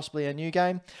with, possibly a new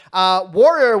game.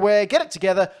 WarioWare, Get It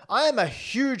Together. I am a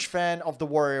huge fan of the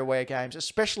WarioWare games,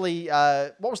 especially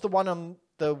what was the one on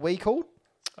the Wii called?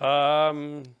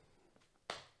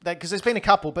 Because there's been a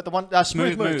couple, but the one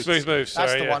Smooth Moves. Smooth Moves,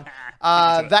 That's sorry, the yeah.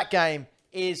 one. That game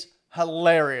is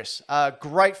hilarious.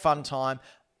 Great fun time.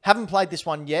 Haven't played this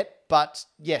one yet, but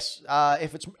yes,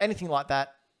 if it's anything like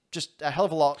that, just a hell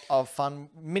of a lot of fun.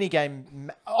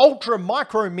 Minigame, ultra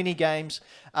micro mini games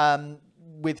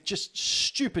with just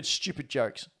stupid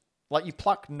jokes. Like you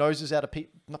pluck hairs out of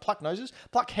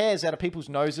people's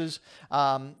noses.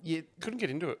 You Couldn't get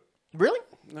into it. really?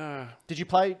 No. Did you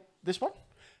play this one?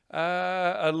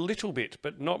 A little bit,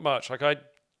 but not much. Like I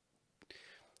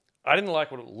didn't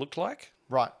like what it looked like.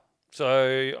 Right.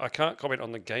 So I can't comment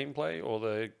on the gameplay or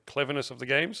the cleverness of the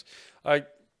games. I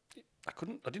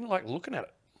didn't like looking at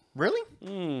it. Really?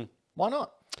 Why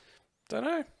not? Don't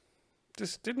know.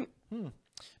 Just didn't.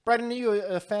 Braden, are you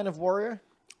a fan of Wario?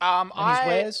 his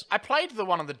wares? I played the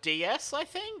one on the DS, I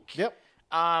think. Yep.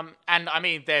 And I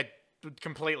mean, they're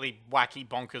completely wacky,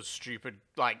 bonkers, stupid,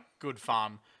 like good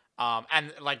fun.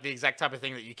 And like the exact type of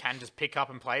thing that you can just pick up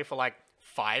and play for like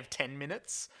 5-10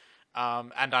 minutes.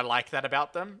 And I like that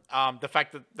about them. The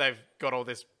fact that they've got all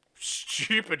this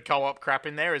stupid co-op crap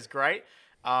in there is great.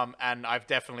 And I've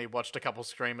definitely watched a couple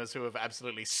streamers who have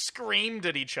absolutely screamed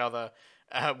at each other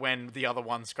when the other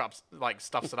one stuffs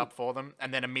it up for them,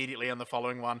 and then immediately on the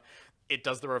following one, it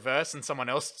does the reverse and someone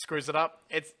else screws it up.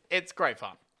 It's great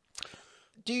fun.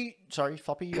 Sorry,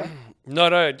 Floppy, you go?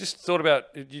 No, just thought about,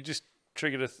 you just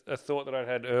triggered a thought that I'd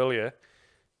had earlier,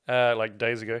 like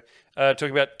days ago,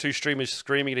 talking about two streamers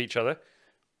screaming at each other.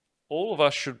 All of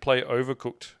us should play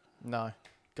Overcooked. No.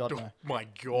 God, no. My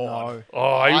God. No.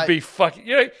 Oh, you'd be fucking...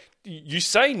 You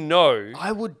say no.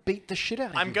 I would beat the shit out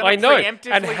of you. I'm gonna I know.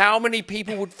 preemptively... And how many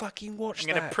people would fucking watch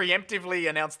I'm that? going to preemptively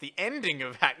announce the ending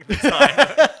of Hack the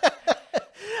Time.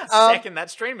 Second that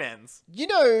stream ends. You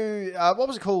know, what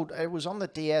was it called? It was on the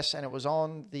DS and it was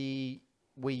on the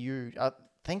Wii U. I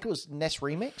think it was NES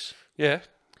Remix. Yeah.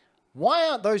 Why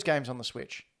aren't those games on the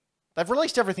Switch? They've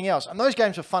released everything else, and those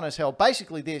games are fun as hell.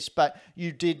 Basically this, but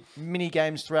you did mini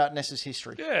games throughout NES's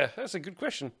history. Yeah, that's a good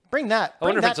question. Bring that. I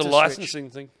wonder if Bring it's a that to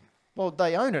licensing Switch. thing. Well,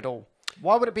 they own it all.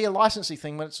 Why would it be a licensing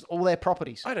thing when it's all their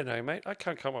properties? I don't know, mate. I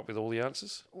can't come up with all the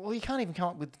answers. Well, you can't even come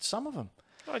up with some of them.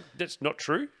 That's not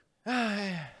true.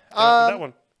 that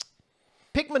one.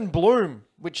 Pikmin Bloom,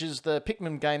 which is the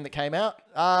Pikmin game that came out.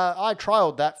 I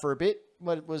trialed that for a bit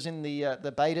when it was in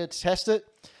the beta to test it.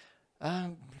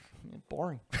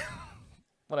 Boring.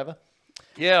 Whatever.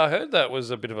 Yeah, I heard that was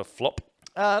a bit of a flop.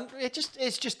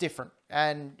 It's just different,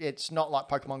 and it's not like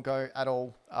Pokemon Go at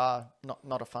all.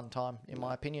 Not a fun time, in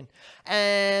my opinion.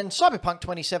 And Cyberpunk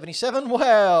 2077.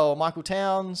 Well, Michael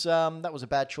Towns, that was a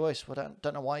bad choice. I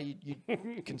don't know why you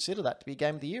consider that to be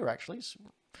Game of the Year. Actually, it's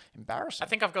embarrassing. I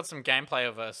think I've got some gameplay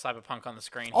of Cyberpunk on the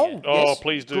screen Oh, here. yes.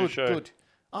 Please do Good, show. Good.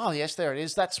 Oh, yes, there it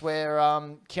is. That's where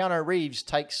Keanu Reeves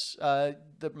takes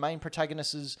the main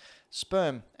protagonist's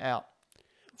sperm out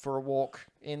for a walk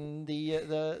in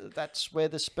the that's where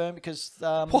the sperm, because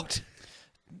What?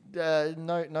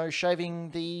 no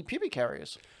shaving the pubic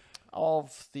areas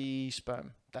of the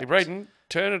sperm. Hey, Brayden,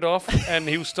 turn it off and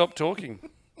he'll stop talking.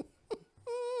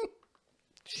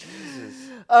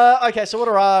 Okay, so what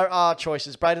are our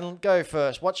choices? Brayden, go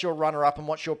first. What's your runner-up and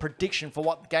what's your prediction for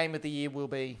what Game of the Year will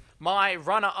be? My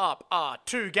runner-up are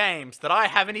two games that I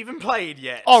haven't even played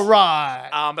yet. All right.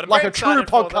 But I'm like very a true excited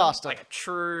for them, podcaster. like a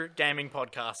true gaming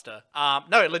podcaster.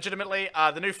 No, legitimately,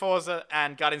 the new Forza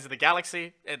and Guardians of the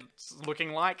Galaxy, it's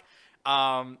looking like.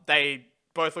 They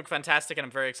both look fantastic, and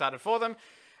I'm very excited for them.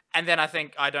 And then I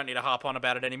think I don't need to harp on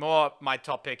about it anymore. My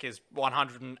top pick is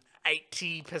 180%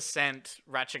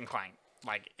 Ratchet and Clank.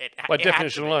 Like it. By it had to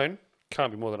definition be. alone,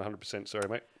 can't be more than 100%. Sorry,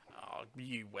 mate. Oh,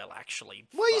 you will actually.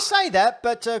 Well, you say that,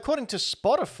 but according to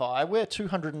Spotify, we're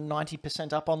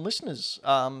 290% up on listeners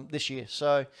this year.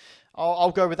 So I'll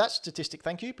go with that statistic,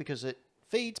 thank you, because it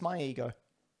feeds my ego.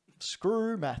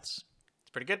 Screw maths.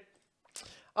 It's pretty good.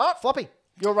 All right, Floppy,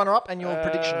 your runner-up and your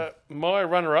prediction. My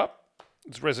runner-up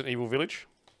is Resident Evil Village.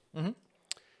 Mm-hmm.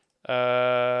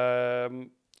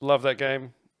 Love that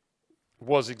game.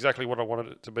 Was exactly what I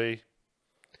wanted it to be.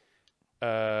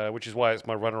 Which is why it's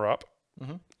my runner-up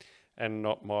and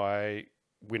not my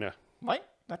winner. Wait,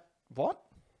 what?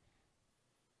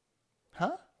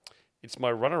 Huh? It's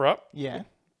my runner-up, Yeah.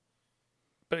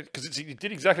 but because it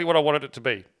did exactly what I wanted it to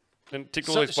be, and it ticked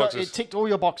all those So boxes. it ticked all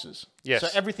your boxes. Yes. So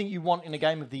everything you want in a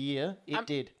Game of the Year, it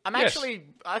did. I'm Yes. actually.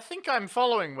 I think I'm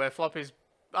following where Floppy's.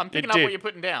 I'm picking It up did. what you're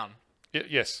putting down.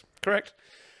 Yes, correct.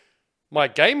 My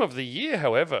game of the year,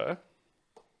 however,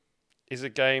 is a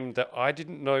game that I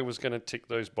didn't know was going to tick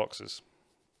those boxes.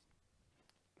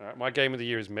 All right, my game of the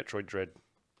year is Metroid Dread.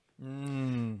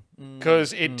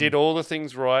 Because it did all the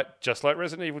things right, just like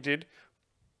Resident Evil did,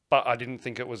 but I didn't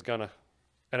think it was gonna.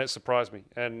 And it surprised me.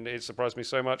 And it surprised me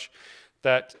so much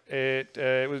that it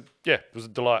was a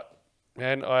delight.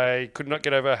 And I could not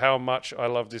get over how much I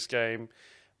love this game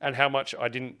and how much I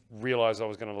didn't realize I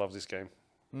was going to love this game.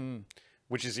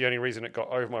 Which is the only reason it got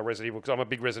over my Resident Evil, because I'm a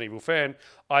big Resident Evil fan.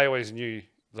 I always knew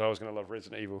that I was going to love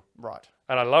Resident Evil. Right.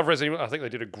 And I love Resident Evil. I think they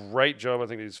did a great job. I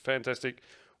think it is fantastic,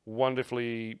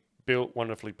 wonderfully built,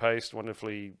 wonderfully paced,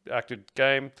 wonderfully acted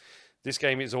game. This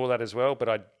game is all that as well, but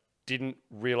I didn't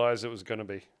realize it was going to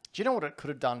be. Do you know what it could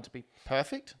have done to be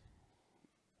perfect?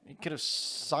 It could have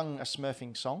sung a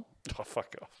Smurfing song. Oh,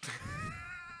 fuck off.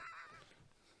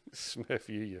 Smurf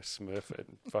you smurfer.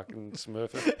 Fucking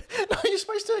smurfer. No, you're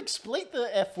supposed to expleet the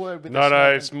F word with No, the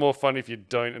Smurfing. it's more fun if you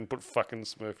don't and put fucking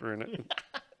smurfer in it.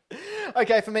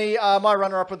 Okay, for me, my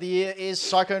runner-up of the year is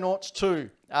Psychonauts 2.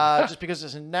 Just because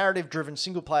it's a narrative-driven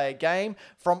single-player game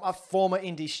from a former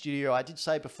indie studio. I did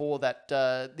say before that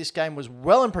this game was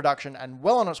well in production and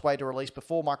well on its way to release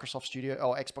before Microsoft Studio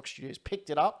or Xbox Studios picked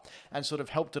it up and sort of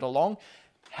helped it along.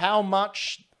 How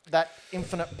much that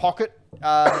Infinite Pocket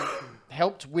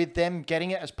helped with them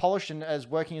getting it as polished and as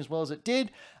working as well as it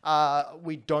did.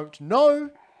 We don't know,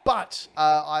 but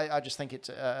I just think it's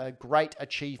a great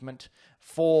achievement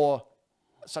for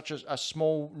such a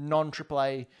small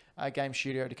non-AAA game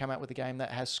studio to come out with a game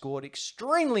that has scored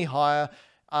extremely higher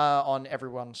on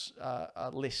everyone's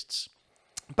lists.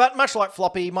 But much like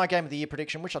Floppy, my Game of the Year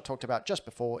prediction, which I talked about just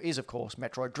before, is, of course,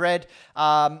 Metroid Dread.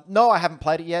 No, I haven't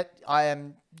played it yet. I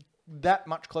am that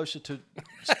much closer to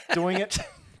doing it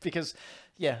because,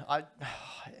 yeah,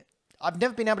 I've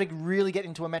never been able to really get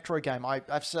into a Metroid game.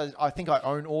 I've said I think I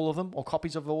own all of them or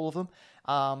copies of all of them.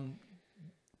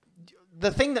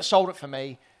 The thing that sold it for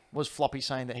me was Floppy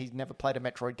saying that he'd never played a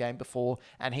Metroid game before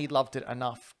and he loved it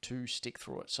enough to stick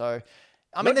through it. So,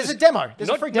 I mean, there's a demo. There's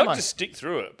a free demo. Not to stick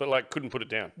through it, but like couldn't put it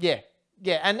down. Yeah.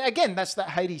 And again, that's that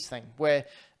Hades thing where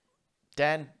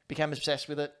Dan became obsessed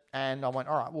with it and I went,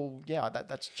 all right, well, yeah,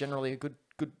 that's generally a good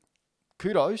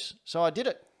kudos. So I did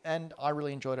it and I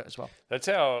really enjoyed it as well. That's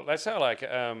how like,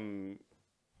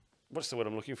 what's the word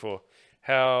I'm looking for?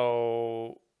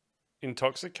 How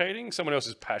intoxicating someone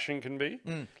else's passion can be.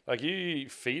 Like you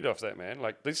feed off that, man.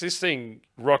 Like this thing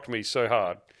rocked me so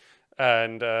hard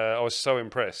and I was so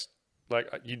impressed. Like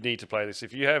you need to play this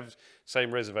if you have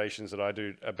same reservations that I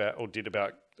do about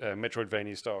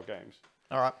Metroidvania style games.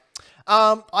 All right.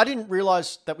 I didn't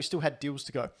realize that we still had deals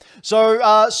to go.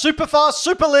 So Super Fast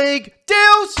Super League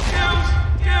deals.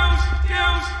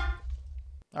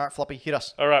 All right, Floppy, hit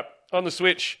us. All right, on the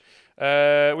Switch, we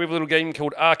have a little game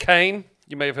called Arcane.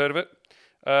 You may have heard of it.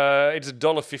 It's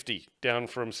 $1.50 down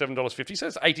from $7.50, so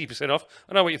it's 80% off.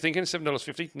 I know what you're thinking,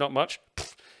 $7.50, not much.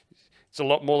 It's a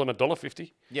lot more than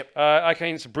 $1.50. Yep.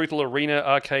 Arcane's a brutal arena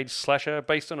arcade slasher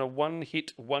based on a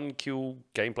one-hit, one-kill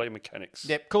gameplay mechanics.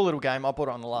 Yep, cool little game. I bought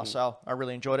it on the last sale. I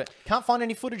really enjoyed it. Can't find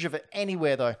any footage of it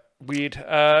anywhere, though. Weird.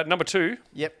 Number 2.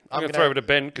 Yep. I'm going to throw over to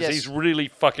Ben because he's really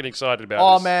fucking excited about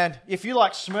Oh, this. man. If you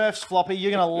like Smurfs, Floppy,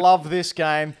 you're going to love this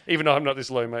game. Even though I'm not this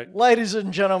low, mate. Ladies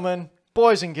and gentlemen,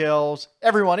 boys and girls,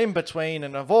 everyone in between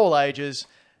and of all ages,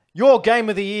 your Game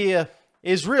of the Year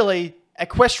is really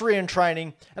equestrian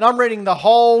training, and I'm reading the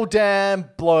whole damn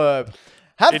blurb.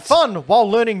 Have fun while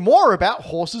learning more about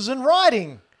horses and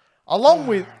riding.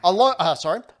 Alone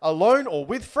or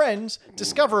with friends,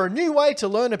 discover a new way to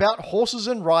learn about horses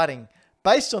and riding.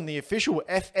 Based on the official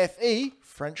FFE,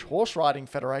 French Horse Riding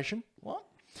Federation. What?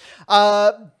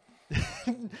 Known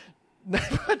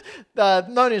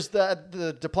as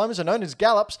the diplomas are known as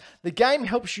gallops. The game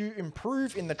helps you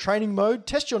improve in the training mode,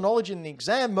 test your knowledge in the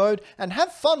exam mode, and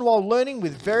have fun while learning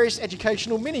with various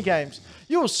educational minigames.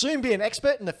 You will soon be an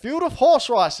expert in the field of horse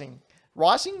riding.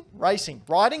 Riding?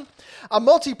 A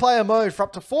multiplayer mode for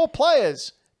up to 4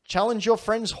 players. Challenge your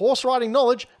friends' horse riding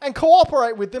knowledge and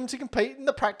cooperate with them to compete in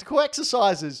the practical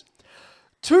exercises.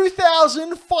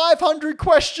 2,500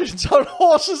 questions on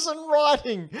horses and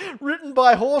riding, written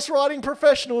by horse riding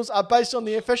professionals, are based on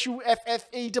the official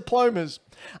FFE diplomas.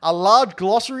 A large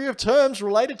glossary of terms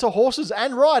related to horses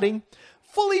and riding.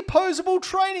 Fully posable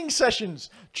training sessions.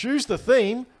 Choose the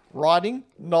theme, riding,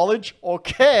 knowledge, or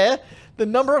care, the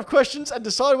number of questions, and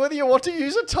decide whether you want to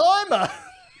use a timer.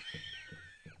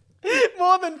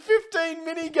 More than 15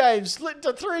 mini-games split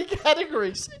into 3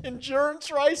 categories: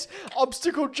 endurance race,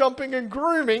 obstacle jumping, and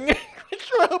grooming,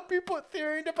 which will help you put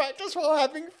theory into practice while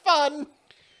having fun.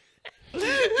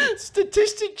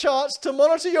 Statistic charts to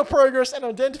monitor your progress and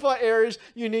identify areas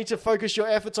you need to focus your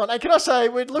efforts on. And can I say,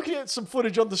 we're looking at some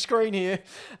footage on the screen here,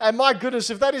 and my goodness,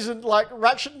 if that isn't like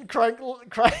Ratchet and Crank, that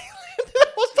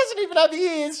horse doesn't even have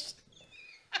ears.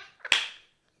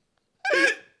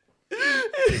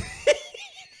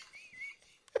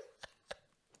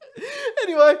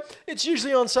 Anyway, it's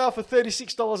usually on sale for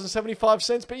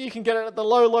 $36.75, but you can get it at the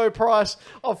low price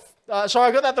of... sorry,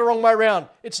 I got that the wrong way around.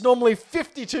 It's normally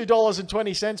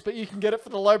 $52.20, but you can get it for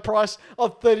the low price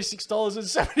of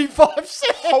 $36.75.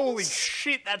 Holy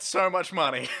shit, that's so much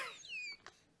money.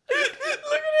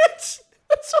 Look at it.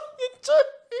 That's all you do.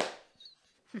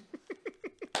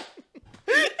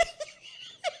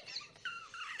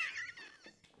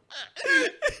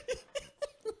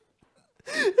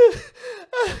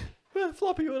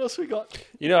 Floppy, what else we got?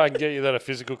 You know I can get you that a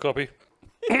physical copy.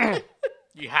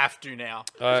 You have to now.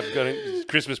 I've got a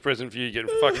Christmas present for you. Get a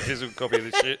fucking physical copy of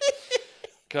this shit.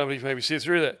 Can't believe you made me sit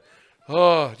through that.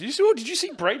 Oh, did you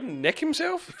see Braden neck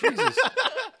himself? Jesus.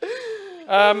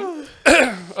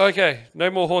 Okay, no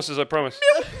more horses, I promise.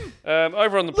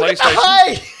 Over on the PlayStation.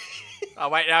 Hey! Oh,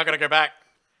 wait, now I gotta go back.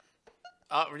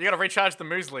 You gotta recharge the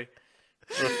muesli.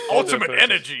 Ultimate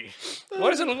energy. Why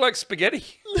does it look like spaghetti?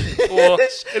 Or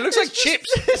it looks like chips.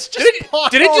 It's just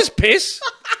Did it just piss?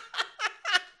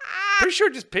 Pretty sure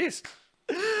it just pissed.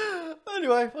 I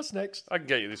Anyway, what's next? I can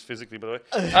get you this physically, by the way.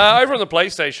 Over on the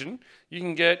PlayStation, you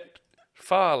can get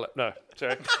no,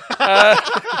 sorry.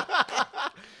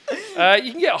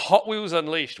 You can get Hot Wheels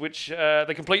Unleashed, which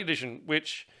the complete edition,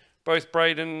 which both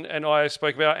Braden and I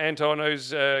spoke about. Anton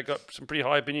has got some pretty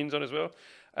high opinions on as well.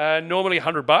 Normally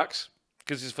 $100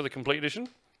 because it's for the complete edition.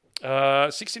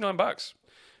 $69.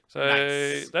 So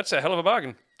Nice. that's a hell of a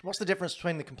bargain. What's the difference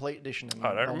between the complete edition and the I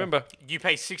don't normal? remember. You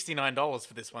pay $69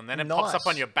 for this one, then it pops up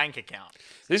Nice. on your bank account.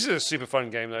 This is a super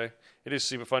fun game, though. It is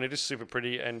super fun. It is super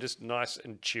pretty and just nice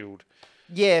and chilled.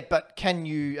 Yeah, but can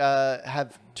you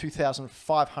have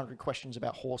 2,500 questions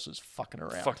about horses fucking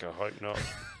around? Fuck, I hope not.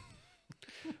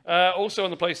 Also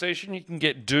on the PlayStation, you can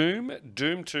get Doom,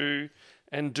 Doom 2,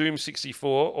 and Doom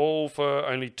 64, all for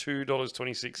only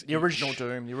 $2.26 The original Doom 2,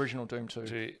 and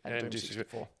and Doom Doom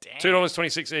 64.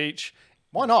 $2.26 each.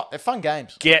 Why not? They're fun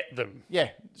games. Get them. Yeah,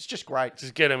 it's just great.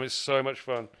 Just get them. It's so much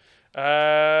fun.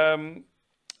 And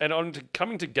on to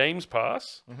coming to Games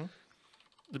Pass,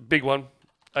 the big one,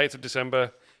 8th of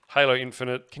December, Halo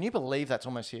Infinite. Can you believe that's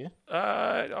almost here?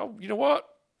 You know what?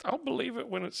 I'll believe it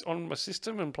when it's on my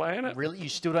system and playing it. Really? You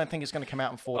still don't think it's going to come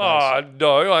out in 4 days?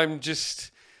 No, I'm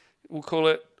just, we'll call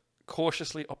it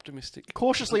cautiously optimistic.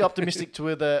 Cautiously optimistic to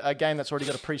a game that's already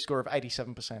got a pre-score of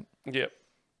 87%. Yep.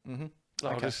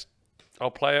 Okay. I'll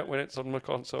play it when it's on my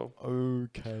console.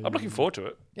 Okay. I'm looking forward to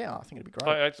it. Yeah, I think it'd be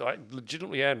great. I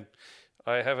legitimately am.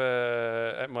 I have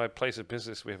at my place of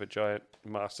business, we have a giant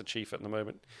Master Chief at the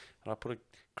moment, and I put a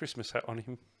Christmas hat on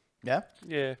him. Yeah?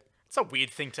 Yeah. It's a weird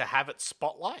thing to have at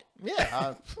Spotlight.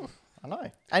 Yeah, I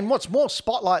know. And what's more,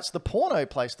 Spotlight's the porno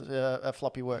place that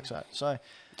Floppy works at. So,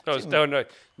 No,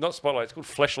 not Spotlight. It's called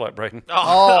Fleshlight, Braden.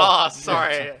 Oh,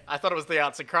 sorry. I thought it was the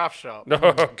arts and crafts shop. No,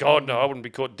 God, no. I wouldn't be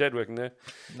caught dead working there.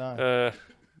 no.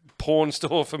 Porn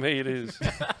store for me it is.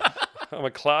 I'm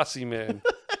a classy man.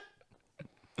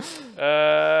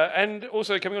 And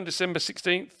also coming on December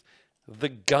 16th, The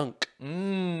Gunk,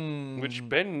 which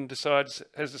Ben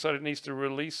has decided needs to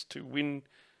release to win.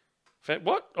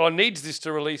 Needs this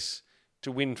to release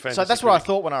to win Fantasy. So that's what I Critic.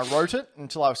 thought when I wrote it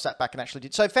until I sat back and actually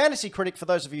did. So Fantasy Critic, for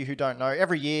those of you who don't know,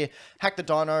 every year Hack the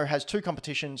Dino has 2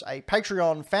 competitions, a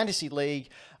Patreon fantasy league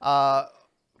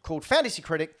called Fantasy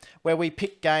Critic, where we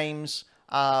pick games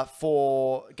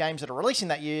for games that are releasing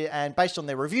that year, and based on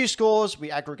their review scores,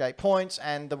 we aggregate points,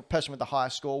 and the person with the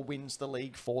highest score wins the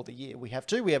league for the year. We have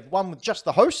 2. We have one with just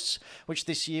the hosts, which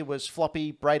this year was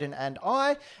Floppy, Braden, and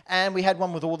I, and we had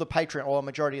one with all the Patreon, or a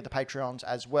majority of the Patreons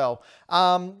as well.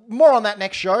 More on that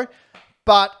next show,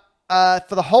 but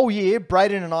for the whole year,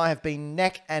 Braden and I have been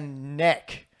neck and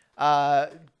neck,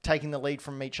 taking the lead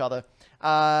from each other,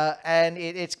 and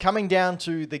it's coming down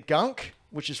to The Gunk,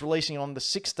 which is releasing on the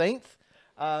 16th.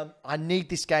 I need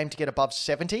this game to get above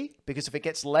 70, because if it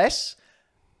gets less,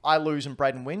 I lose and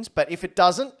Braden wins. But if it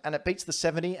doesn't, and it beats the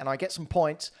 70, and I get some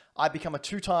points, I become a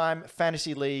 2-time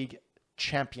Fantasy League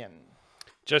champion.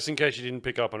 Just in case you didn't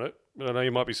pick up on it, I know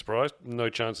you might be surprised. No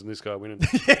chance in this guy winning.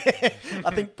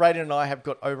 I think Braden and I have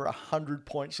got over 100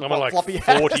 points. I'm at like Floppy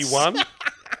has. 41.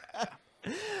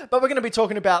 But we're going to be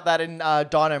talking about that in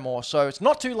Dino More. So it's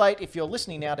not too late if you're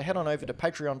listening now to head on over to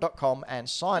patreon.com and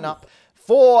sign up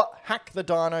for Hack the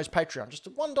Dino's Patreon. Just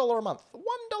 $1 a month. $1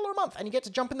 a month. And you get to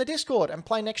jump in the Discord and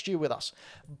play next year with us.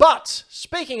 But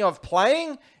speaking of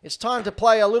playing, it's time to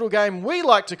play a little game we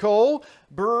like to call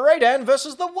Braden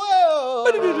versus the World.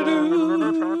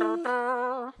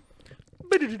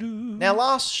 Now,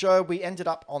 last show, we ended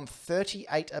up on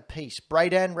 38 apiece.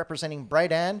 Braden representing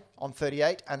Braden on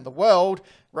 38, and the world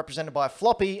represented by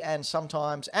Floppy and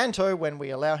sometimes Anto when we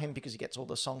allow him because he gets all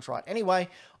the songs right anyway,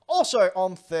 also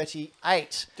on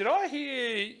 38. Did I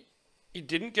hear you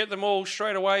didn't get them all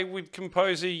straight away with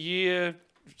Composer Year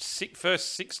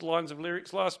first 6 lines of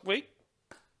lyrics last week?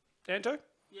 Anto?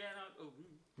 Yeah,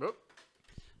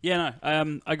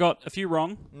 no. I got a few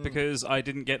wrong because I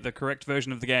didn't get the correct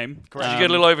version of the game. Did you get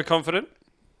a little overconfident?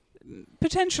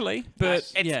 Potentially,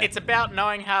 but yeah. It's about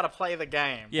knowing how to play the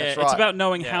game. Yeah, That's it's right. about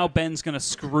knowing how Ben's going to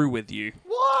screw with you.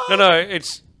 No,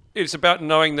 it's about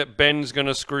knowing that Ben's going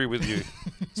to screw with you.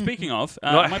 Speaking of,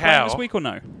 Not am I playing this how. week or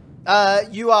no?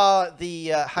 You are the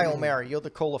Hail Mary. You're the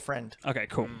call a friend, Okay,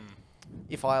 cool.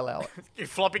 if I allow it.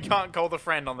 If Floppy can't call the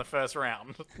friend on the first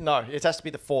round. No, it has to be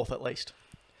the 4th at least.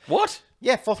 What?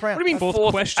 Yeah, 4th round. What do you mean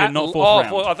Fourth question, not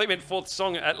fourth round. I think you meant 4th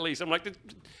song at least. I'm like,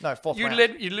 No, 4th you round.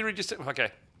 literally just said,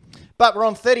 okay. But we're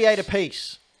on 38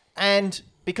 apiece. And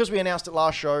because we announced it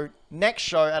last show, next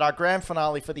show at our grand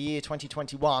finale for the year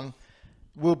 2021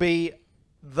 will be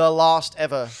the last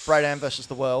ever Braden versus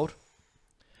the World.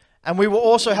 And we will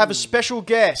also have a special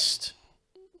guest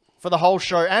for the whole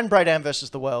show and Braden versus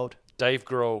the World. Dave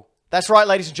Grohl. That's right,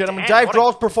 ladies and gentlemen. Damn, Dave what a-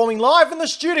 Grohl's performing live in the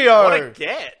studio. What a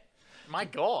get! My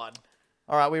God.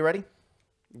 All right, we ready?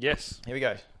 Yes. Here we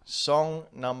go. Song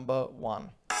number 1.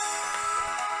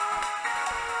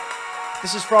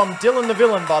 This is from Dylan the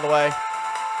Villain, by the way.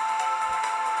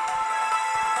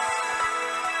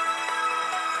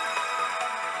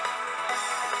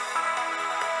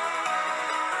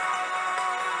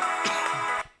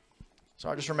 So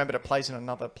I just remembered it plays in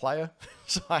another player,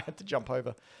 so I had to jump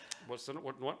over. What's the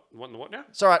what now?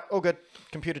 It's all right, all good.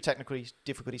 Computer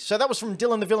difficulties. So that was from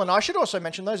Dylan the Villain. I should also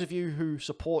mention, those of you who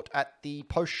support at the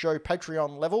post-show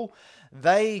Patreon level,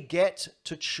 they get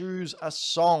to choose a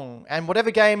song. And whatever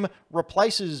game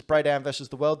replaces Braydown versus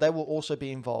the World, they will also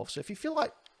be involved. So if you feel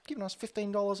like giving us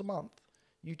 $15 a month,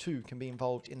 you too can be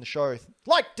involved in the show,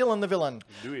 like Dylan the Villain.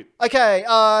 Do it. Okay,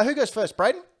 who goes first?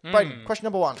 Braden? Braden, question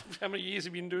number 1. How many years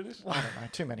have you been doing this? I don't know,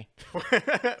 too many.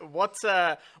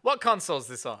 What console is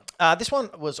this on? This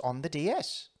one was on the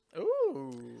DS.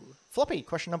 Ooh. Floppy,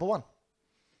 question number 1.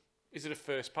 Is it a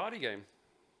first-party game?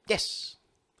 Yes.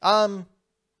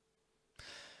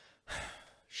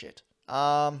 Shit.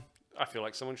 I feel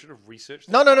like someone should have researched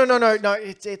that. No.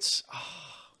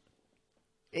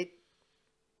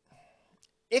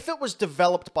 If it was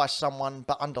developed by someone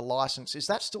but under license, is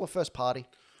that still a first party?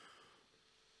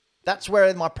 That's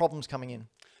where my problem's coming in.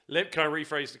 Can I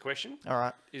rephrase the question? All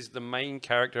right. Is the main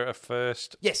character a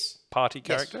first Yes. party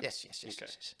character? Yes. Okay.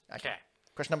 Yes. Okay.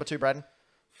 Question number 2, Braden.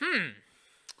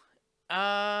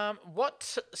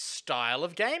 What style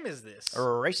of game is this? A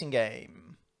racing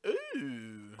game.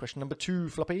 Ooh. Question number 2,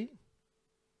 Floppy.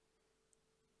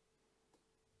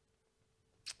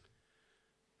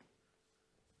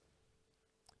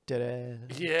 Yeah,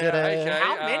 okay.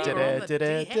 How many are on the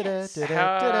DS?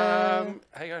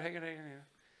 Hang on.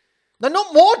 No,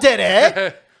 not more dead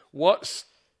air. What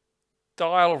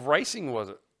style of racing was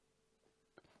it?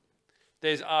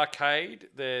 There's arcade,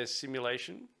 there's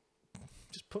simulation.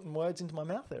 Just putting words into my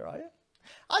mouth there, are you?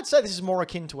 I'd say this is more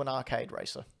akin to an arcade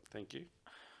racer. Thank you.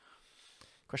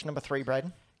 Question number 3,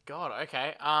 Braden. God,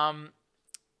 okay.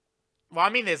 Well, I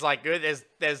mean, there's like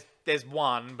there's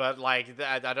one, but like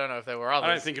I don't know if there were others.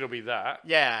 I don't think it'll be that.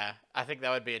 Yeah, I think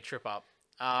that would be a trip up.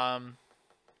 How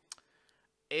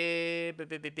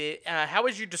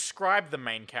would you describe the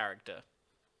main character?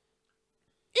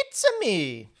 It's a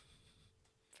me.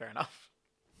 Fair enough.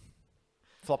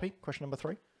 Floppy, question number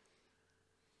 3.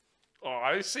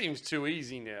 Oh, this seems too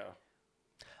easy now.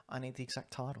 I need the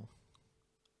exact title.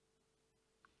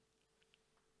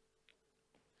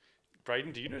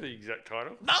 Braden, do you know the exact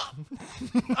title? No,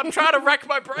 I'm trying to rack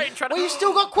my brain. Trying to. Well, you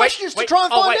still got questions to wait. try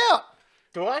and Oh, find wait. out.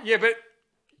 Do I? Yeah, but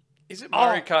is it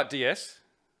Mario Kart DS?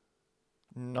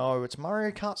 No, it's Mario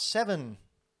Kart 7 on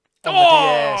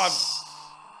Oh, the DS.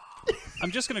 I'm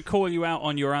just going to call you out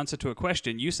on your answer to a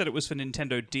question. You said it was for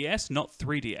Nintendo DS, not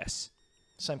 3DS.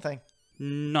 Same thing.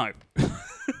 No.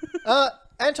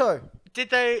 Anto,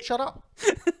 Did they? shut up.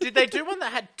 Did they do one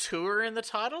that had Tour in the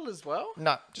title as well?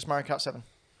 No, just Mario Kart 7.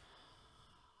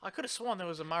 I could have sworn there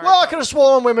was a Mario. Well, I Kart. could have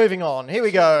sworn we're moving on. Here we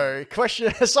go.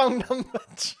 Song number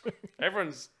 2.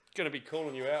 Everyone's going to be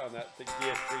calling you out on that DS,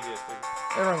 3DS thing.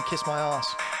 Everyone kiss my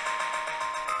ass.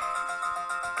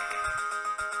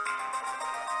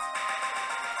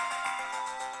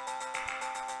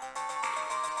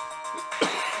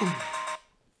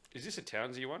 Is this a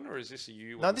Townsy one or is this a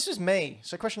you one? No, this is me.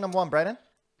 So question number 1, Braden.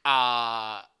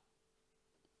 Are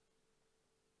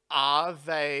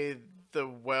they the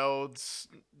world's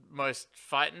most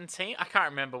fighting team? I can't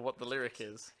remember what the lyric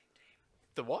is.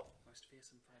 The what?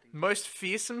 Most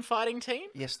fearsome fighting team?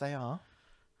 Yes, they are.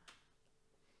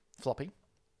 Floppy.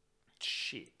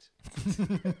 Shit.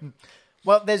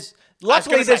 Well,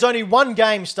 luckily gonna there's say- only one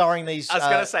game starring these. I was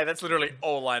going to say, that's literally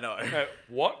all I know.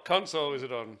 What console is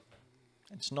it on?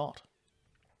 It's not.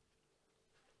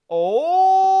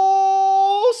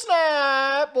 Oh,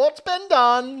 snap. What's been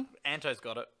done? Anto's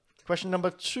got it. Question number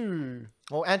 2.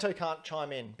 Well, Anto can't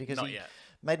chime in because Not he yet.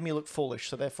 made me look foolish,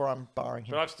 so therefore I'm barring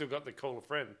him. But I've still got the call a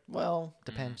friend. Well,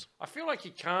 depends. I feel like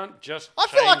you can't just. I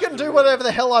feel I change can the do rules. whatever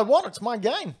the hell I want. It's my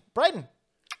game. Braden,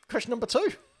 question number 2.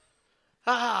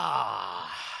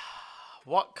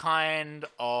 What kind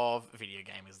of video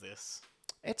game is this?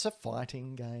 It's a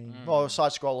fighting game. Or a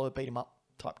side-scroller, beat-em-up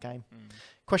type game.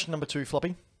 Question number 2,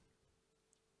 Floppy.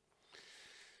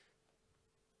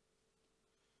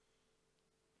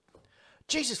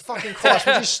 Jesus fucking Christ,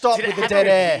 would you stop Did with it the have dead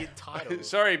a air? weird title?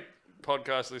 Sorry,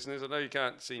 podcast listeners. I know you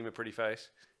can't see my pretty face.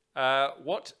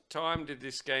 What time did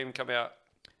this game come out?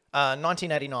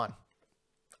 1989.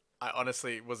 I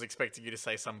honestly was expecting you to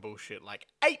say some bullshit like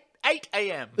 8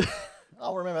 a.m.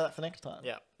 I'll remember that for next time.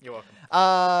 Yeah, you're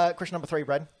welcome. Question number 3,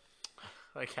 Brad.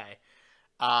 Okay.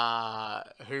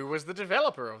 Who was the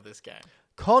developer of this game?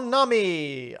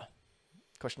 Konami.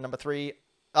 Question number 3.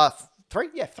 3?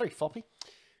 Yeah, 3, Floppy.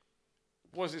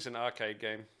 Was this an arcade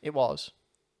game? It was.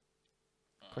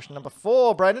 Question number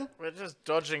 4, Brayden. We're just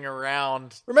dodging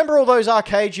around. Remember all those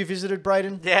arcades you visited,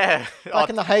 Brayden? Yeah. Back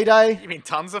in the heyday? You mean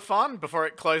tons of fun before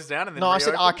it closed down and then No, I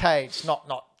said reopened? arcades, not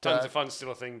Tons of fun's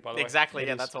still a thing, by the way. Exactly, It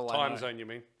yeah, is. that's all I Time know. Zone, you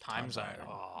mean? Time Zone.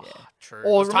 Oh, true.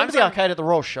 Or was remember Time the Zone, arcade at the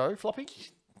Royal Show, Floppy?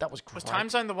 That was great. was Time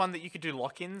Zone the one that you could do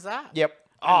lock-ins at? Yep.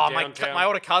 Oh, Downtown. my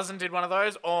older cousin did one of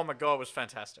those. Oh my god, it was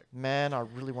fantastic. Man, I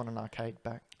really want an arcade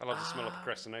back. I love the smell of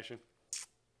procrastination.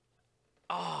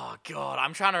 Oh god,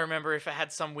 I'm trying to remember if it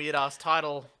had some weird ass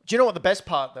title. Do you know what the best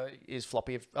part, though, is,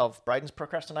 Floppy, of Brayden's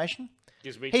procrastination?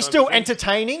 Gives me He's time still to think.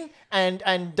 entertaining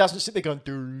and doesn't sit there going,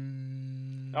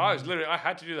 "Doo." I was literally, I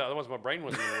had to do that, otherwise my brain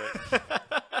wasn't going to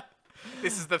work.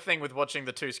 This is the thing with watching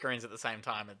the two screens at the same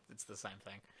time. It's the same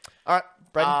thing. All right,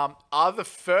 Brayden. Are the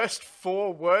first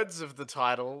 4 words of the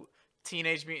title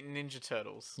Teenage Mutant Ninja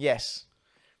Turtles? Yes.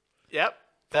 Yep.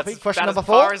 That's Floppy, question about number as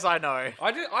far 4? as I know.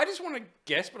 I just want to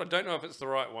guess, but I don't know if it's the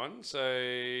right one, so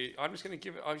I'm just going to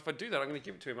give it, if I do that, I'm going to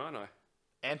give it to him, aren't I?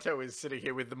 Anto is sitting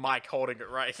here with the mic holding it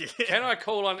right here. Can I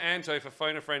call on Anto for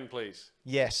phone a friend, please?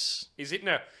 Yes. Is it,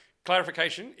 no,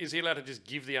 clarification, is he allowed to just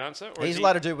give the answer? Or He's is he,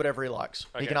 allowed to do whatever he likes.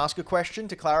 He Okay. can ask a question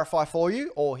to clarify for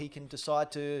you, or he can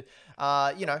decide to,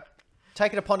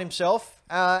 take it upon himself,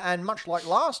 and much like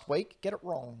last week, get it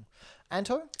wrong.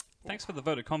 Anto, Thanks for the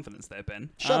vote of confidence there,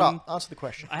 Ben. shut up. Answer the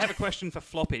question. I have a question for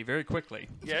Floppy very quickly.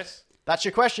 Yes, That's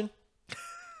your question.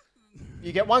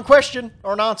 You get one question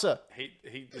or an answer. he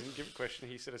didn't give a question,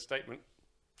 he said a statement.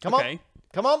 Come Okay. on.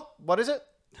 Come on. What is it?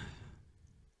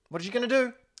 What are you going to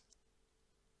do?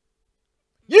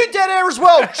 You dead air as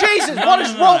well. Jesus, what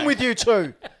is wrong with you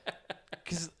two?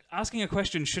 Because asking a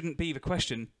question shouldn't be the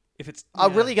question. If it's Are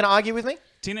really going to argue with me?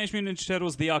 Teenage Mutant Ninja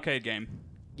Turtles, the arcade game.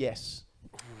 Yes.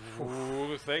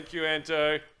 Ooh, thank you,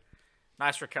 Anto.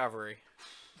 Nice recovery.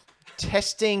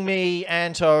 Testing me,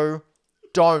 Anto.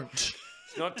 Don't.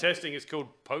 It's not testing, it's called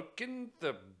poking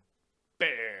the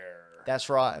bear. That's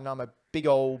right, and I'm a big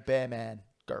old bear man.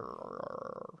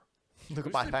 Grrr. Look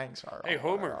at my fangs. Hey,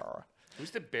 Homer.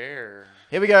 Who's the bear?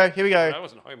 Here we go. Here we That go.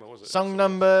 wasn't Homer, was it? Song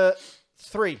number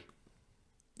 3.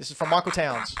 This is from Michael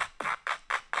Towns.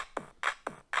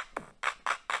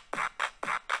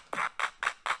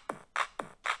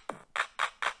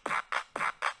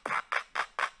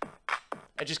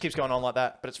 It just keeps going on like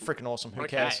that, but it's freaking awesome. Who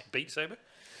Okay. cares? Beat Saber?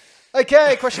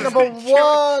 Okay, question number Can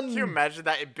 1. you imagine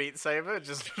that in Beat Saber?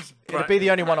 Just It'll be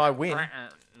the only one I win.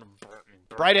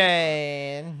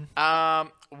 Brayden.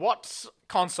 What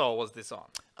console was this on?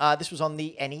 This was on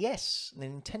the NES, the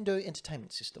Nintendo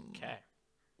Entertainment System. Okay.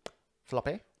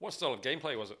 Floppy. What style of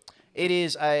gameplay was it? It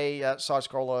is a side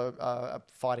scroller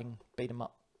fighting beat 'em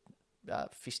up,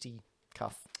 fisty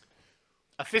cuff.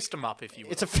 A fist 'em up, if you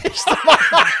will. It's a fist 'em up.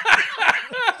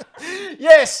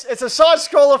 Yes, it's a side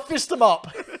scroller fist 'em up.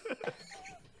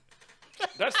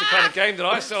 That's the kind of game that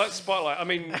I sell at Spotlight. I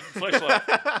mean, Flashlight.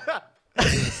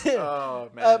 Oh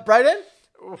man. Brayden.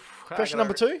 Oof, question I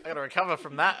gotta- number 2? I gotta recover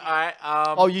from that. All right.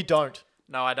 Oh, you don't.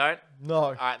 No, I don't. No,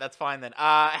 All right, that's fine then.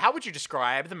 How would you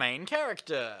describe the main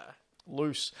character?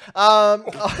 loose.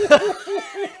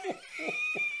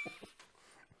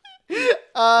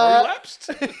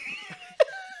 Relapsed?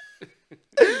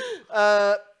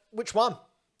 Which one?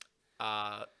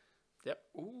 Yep.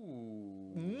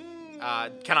 Ooh.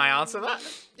 Can I answer that?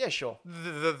 Yeah, sure.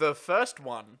 The first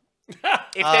one.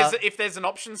 If there's an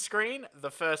option screen,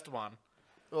 the first one.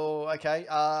 Oh, okay.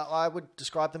 I would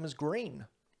describe them as green.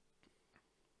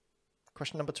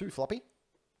 Question number 2, Floppy.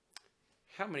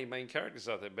 How many main characters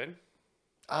are there, Ben?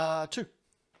 2.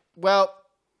 Well,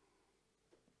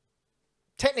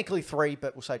 technically 3,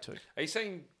 but we'll say 2. Are you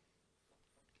saying...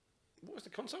 What was the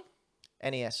console?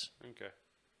 NES. Okay.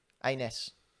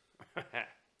 ANES.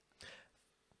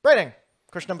 Brayden,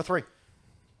 question number 3.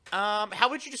 How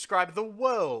would you describe the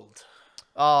world?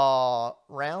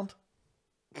 Round.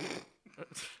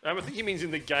 I think he means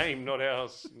in the game, not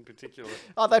ours in particular.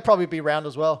 Oh, they'd probably be round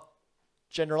as well,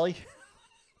 generally.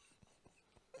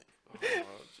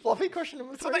 Floppy, question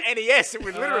number For 3. the NES, it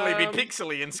would literally be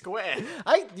pixely and square.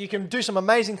 Hey, you can do some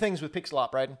amazing things with pixel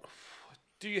art, Brayden.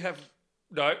 Do you have...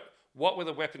 No. What were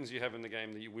the weapons you have in the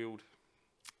game that you wield?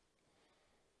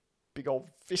 Big old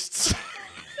fists.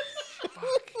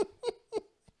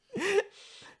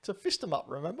 It's a fist 'em up,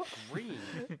 remember? Green.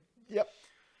 Yep.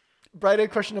 Brayden,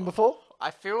 question number 4.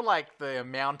 I feel like the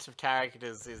amount of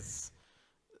characters is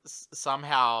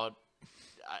somehow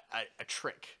a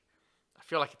trick. I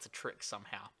feel like it's a trick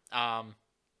somehow.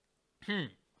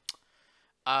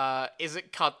 Is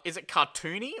it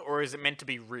cartoony or is it meant to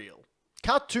be real?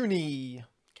 Cartoony.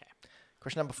 Okay.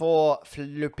 Question number 4,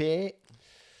 Floppy.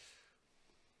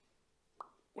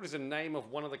 What is the name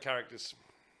of one of the characters?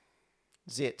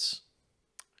 Zits.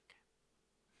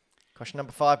 Question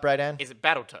number 5, Braydan. Is it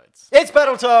Battletoads? It's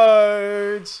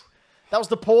Battletoads! That was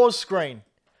the pause screen.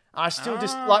 I still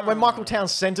just, like, when Michael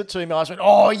Towns sent it to me, I was like,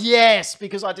 oh, yes!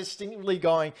 Because I distinctly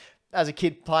going, as a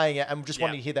kid playing it, and just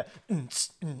wanted to hear that.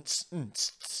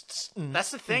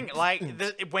 That's the thing. Like,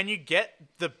 when you get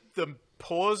the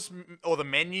pause or the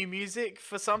menu music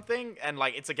for something, and,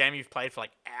 like, it's a game you've played for,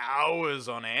 like, hours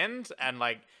on end, and,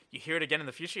 like, you hear it again in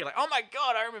the future, you're like, oh my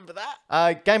god, I remember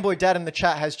that. Game Boy Dad in the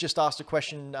chat has just asked a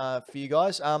question for you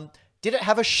guys. Did it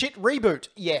have a shit reboot?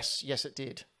 Yes, it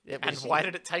did. And why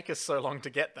did it take us so long to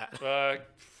get that?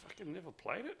 Fucking never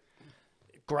played it.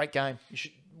 Great game. You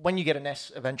should, when you get an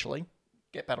S eventually,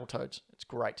 get Battletoads. It's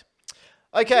great.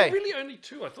 Okay. Really only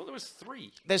 2? I thought there was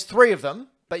 3. There's 3 of them,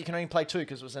 but you can only play 2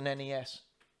 because it was an NES.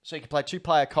 So you can play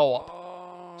 2-player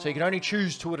co-op. So you can only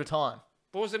choose 2 at a time.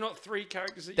 But was there not 3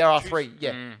 characters that you There are choose? 3,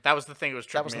 yeah. That was the thing that was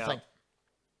That tripping was me the up. thing.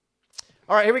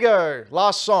 All right, here we go.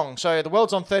 Last song. So the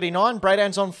world's on 39,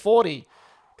 Braydan's on 40.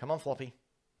 Come on, Floppy.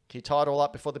 Can you tie it all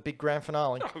up before the big grand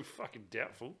finale? Oh, fucking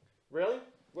doubtful. Really?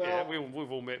 Well, Yeah,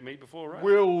 we've all met me before, right?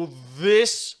 will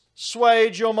this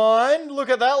sway your mind? Look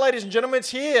at that, ladies and gentlemen. It's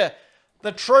here.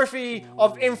 The trophy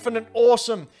of infinite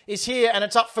awesome is here, and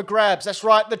it's up for grabs. That's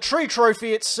right. The tree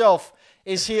trophy itself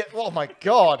is here. Oh, my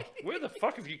God. Where the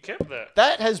fuck have you kept that?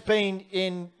 That has been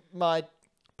in my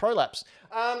prolapse.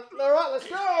 All right, let's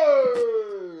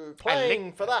go.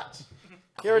 Playing for that.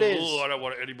 Here it is. Oh, I don't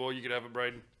want it anymore. You can have it,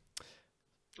 Braden.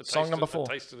 I Song tasted number it, 4.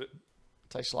 I tasted it.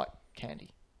 Tastes like candy.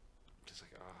 Just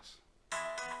like ass.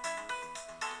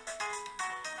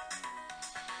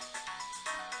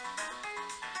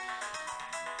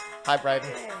 Hi, Braden.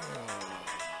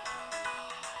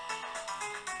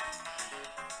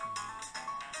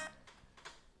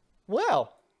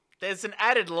 Well, There's an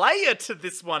added layer to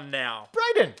this one now.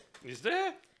 Braden, Is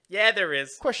there? Yeah, there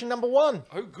is. question number 1.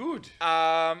 Oh, good.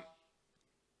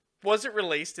 Was it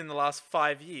released in the last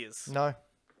 5 years? No.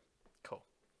 Cool.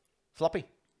 Floppy.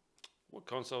 What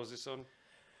console is this on?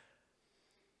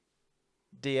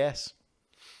 DS.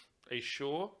 Are you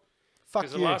sure? Fuck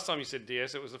Because the you. last time you said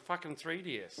DS, it was a fucking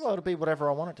 3DS. Well, it'll be whatever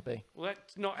I want it to be. Well,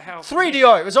 that's not how...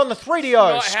 3DO. It was on the 3DO.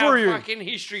 Not Screw how you. fucking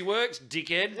history works,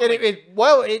 dickhead.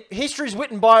 History's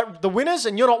written by the winners,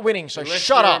 and you're not winning, so Unless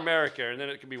shut you're up. America, and then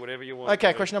it can be whatever you want.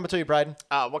 Okay, question number 2, Braden.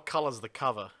 What color's the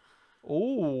cover?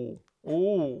 Ooh,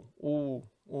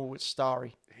 it's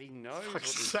starry. He knows what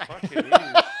Fuck's this sake. fucking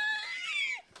is.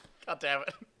 God damn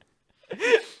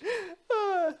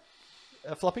it.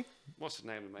 Floppy? What's the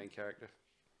name of the main character?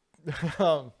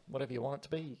 Whatever you want it to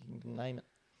be, you can name it.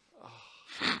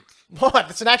 What?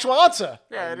 That's an actual answer.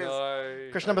 Yeah, it is. No.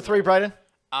 Question number 3, Braden.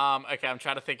 Okay, I'm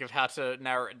trying to think of how to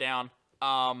narrow it down.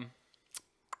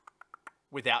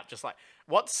 Without just like,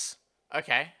 what's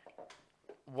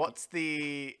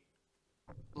the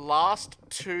last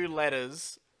 2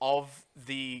 letters of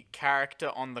the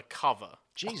character on the cover?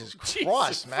 Jesus Jesus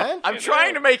Christ, man. I'm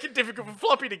trying to make it difficult for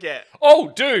Floppy to get. Oh,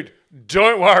 dude,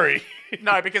 don't worry.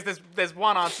 No, because there's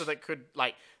one answer that could,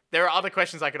 like, there are other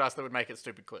questions I could ask that would make it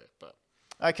stupid clear, but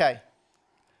Okay.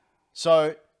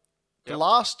 So, the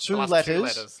last two last two letters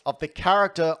letters. of the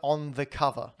character on the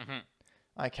cover.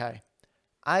 Okay.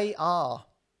 AR.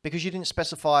 Because you didn't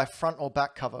specify front or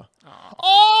back cover.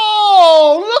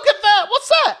 Oh, look at that. What's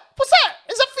that? What's that?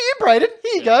 Is that for you, Braden?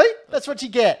 Here you go. That's what you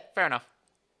get. fair enough.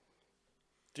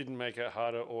 Didn't make it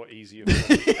harder or easier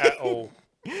for me at all.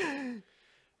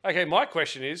 Okay, my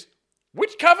question is,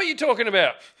 which cover are you talking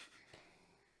about?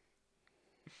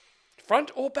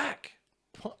 Front or back?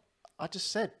 What? I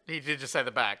just said. He did just say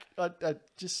the back. I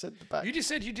just said the back. You just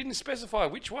said you didn't specify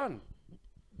which one.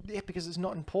 Yeah, because it's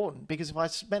not important. Because if I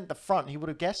meant the front, he would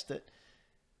have guessed it.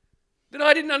 Then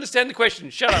I didn't understand the question.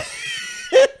 Shut up.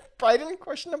 Braden,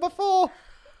 question number 4.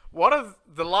 What are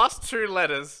the last 2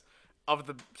 letters of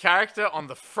the character on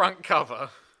the front cover?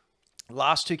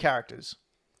 Last 2 characters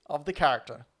of the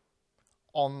character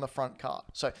on the front card.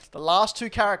 So the last 2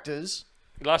 characters.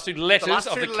 The last 2 letters last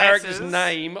of two the character's letters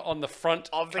name on the front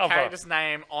Of the cover. character's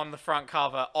name on the front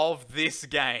cover of this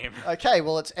game. Okay,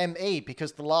 well it's ME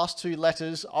because the last 2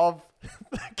 letters of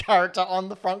the character on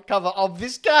the front cover of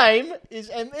this game is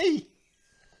ME.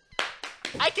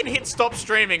 I can hit stop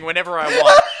streaming whenever I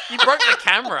want. You broke the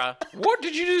camera. What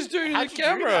did you just do to How'd the you do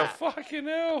camera? that? Fucking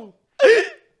hell.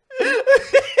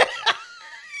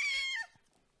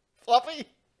 Floppy.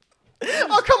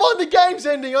 Oh, come on, the game's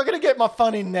ending. I'm going to get my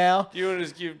fun in now. Do you want to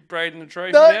just give Braden the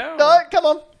trophy No, now? no, come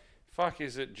on. Fuck,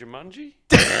 is it Jumanji?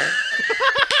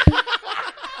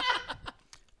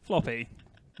 Floppy.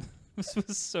 This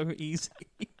was so easy.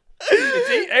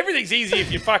 Everything's easy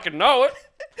if you fucking know it.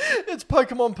 It's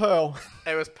Pokemon Pearl.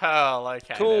 It was Pearl.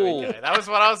 Okay, Cool. there we go. That was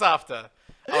what I was after.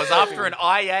 I was after an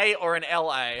IA or an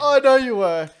LA. I know you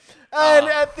were. And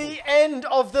at the end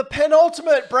of the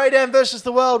penultimate Brayden versus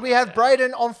the World, we have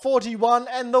Brayden on 41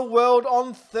 and the World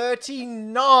on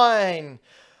 39.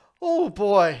 Oh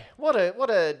boy, what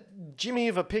a Jimmy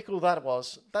of a pickle that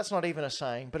was. That's not even a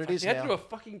saying, but it is You had to do now. a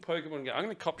fucking Pokemon game. I'm going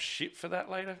to cop shit for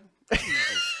that later.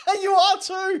 And you are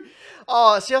too.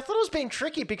 Oh, see, I thought it was being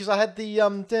tricky because I had the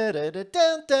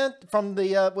from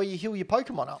the where you heal your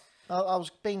Pokemon up. I was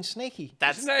being sneaky.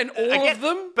 That's Isn't that in all of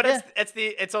them? But Yeah.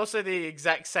 it's also the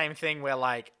exact same thing where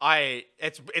like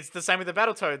it's the same with the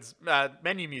Battletoads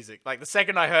menu music. Like the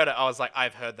second I heard it, I was like,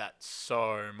 I've heard that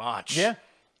so much. Yeah.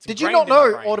 It's Did you ingrained not in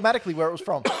my know brain. automatically where it was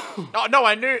from? Oh no,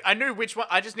 I knew which one.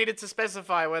 I just needed to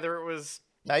specify whether it was.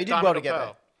 No, you did Diamond well or to get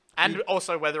Pearl. And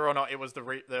also whether or not it was the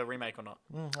remake or not.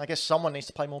 I guess someone needs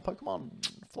to play more Pokemon.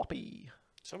 Floppy.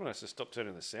 Someone has to stop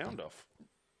turning the sound off.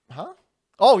 Huh?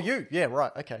 Oh, you. Yeah,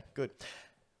 right. Okay, good.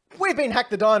 We've been Hack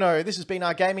the Dino. This has been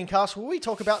our gaming cast where we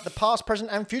talk about the past,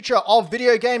 present, and future of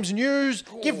video games news,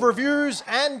 give reviews,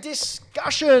 and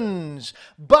discussions.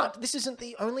 But this isn't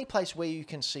the only place where you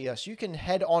can see us. You can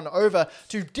head on over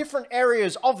to different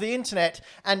areas of the internet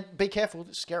and be careful,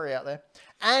 it's scary out there,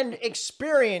 and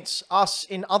experience us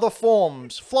in other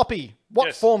forms. Floppy, what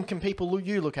Yes. form can people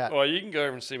you look at? Well, you can go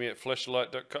over and see me at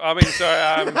fleshlight.com. I mean,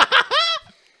 sorry.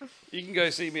 You can go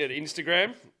see me at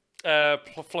Instagram,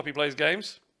 Floppy Plays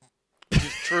Games, which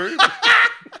is true.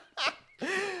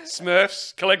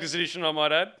 Smurfs, Collector's Edition, I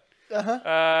might add.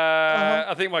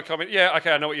 I think my comment... Yeah,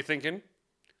 okay, I know what you're thinking.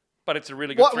 But it's a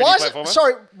really good 3D Why is platformer. it,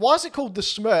 sorry, why is it called the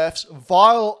Smurfs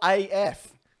Vile AF?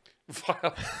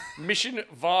 Mission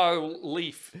Vile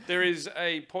Leaf. There is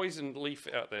a poisoned leaf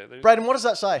out there. Braden, what does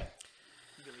that say?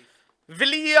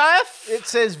 Viliaf. It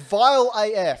says Vile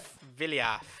AF.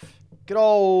 Viliaf. Good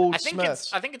old I think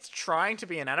Smurfs. it's trying to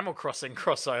be an Animal Crossing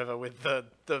crossover with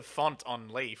the font on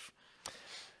Leaf.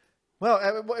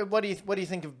 Well, what do you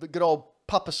think of the good old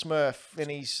Papa Smurf and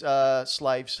his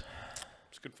slaves?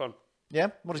 It's good fun. Yeah.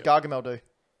 What does Gargamel do?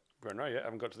 I don't know yet. I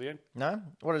haven't got to the end. No.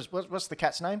 What's the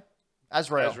cat's name?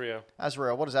 Azrael. Azrael.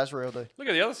 Azrael. What does Azrael do? Look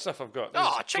at the other stuff I've got.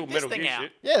 Oh, There's check cool this Metal thing Gear out.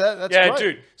 shit. Yeah, that's Yeah, great.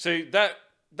 dude. So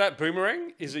that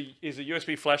boomerang is a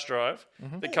USB flash drive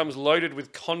that comes loaded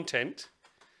with content,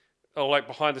 or like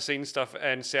behind the scenes stuff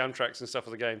and soundtracks and stuff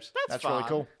of the games. That's really fun.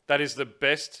 cool. That is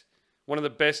one of the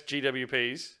best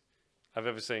GWPs I've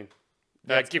ever seen.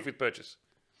 Gift with purchase.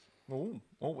 Ooh,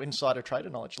 insider trader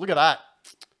knowledge. Look at that.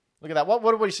 Look at that. What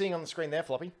are we seeing on the screen there,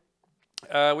 Floppy?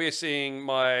 We are seeing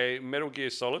my Metal Gear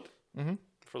Solid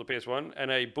for the PS1 and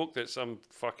a book that some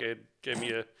fuckhead gave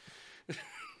me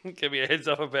a heads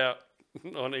up about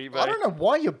on eBay. I don't know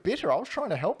why you're bitter. I was trying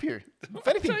to help you. If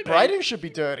anything, don't know. Braden should be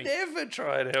dirty. Never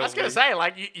try to help I was gonna me. say,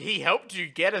 like, he helped you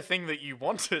get a thing that you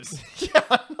wanted. Yeah,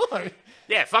 I know.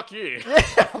 Yeah, fuck you.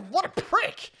 Yeah, what a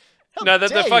prick. How No, the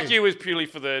dare fuck you was purely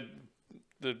for the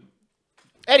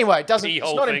Anyway, it's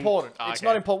whole not thing. important. Oh, It's okay.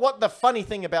 not important. What the funny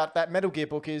thing about that Metal Gear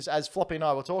book is, as Floppy and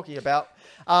I were talking about,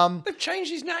 They've changed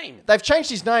his name. they've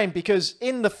changed his name because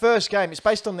in the first game, it's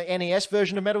based on the NES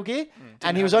version of Metal Gear,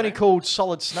 and he was only called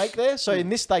Solid Snake there. So in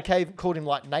this, they called him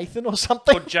like Nathan or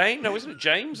something. Or Jane? No, isn't it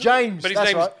James? James, But his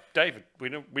that's name's right. David. We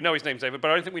know his name's David,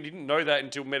 but I don't think we didn't know that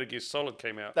until Metal Gear Solid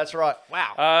came out. That's right.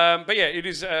 Wow. But yeah, it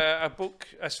is a book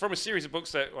from a series of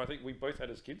books that I think we both had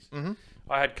as kids. Mm-hmm.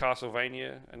 I had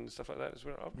Castlevania and stuff like that as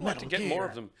well. I'd like to get more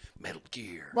of them. Metal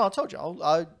Gear. Well, I told you,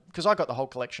 because I got the whole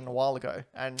collection a while ago,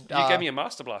 and You gave me a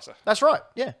Master Blaster. That's right.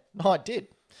 Yeah, no, I did.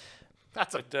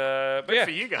 That's a But yeah,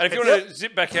 for you and if you guys. want to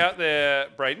zip back out there,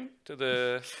 Braden, to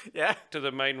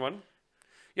the main one.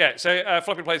 Yeah, so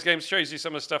Floppy Plays Games shows you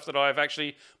some of the stuff that I've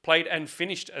actually played and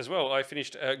finished as well. I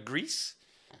finished Grease,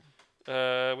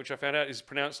 which I found out is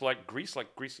pronounced like grease,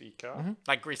 like greasy car.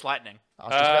 like Grease Lightning. I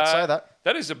was just about to say that.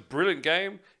 That is a brilliant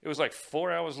game. It was like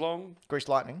 4 hours long. Greased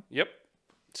Lightning. Yep.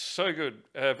 So good.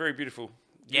 Very beautiful.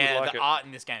 You Yeah, would like the it. art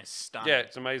in this game is stunning. Yeah,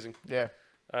 it's amazing. Yeah.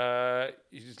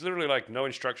 It's literally like no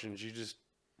instructions. You just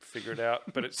figure it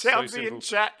out, but it's Soundsy so simple. in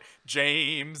chat.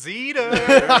 James Eater.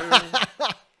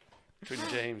 Twin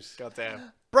James.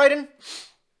 Goddamn. Braden,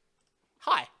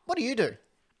 Hi. what do you do?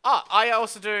 I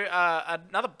also do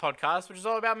another podcast, which is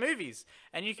all about movies.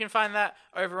 And you can find that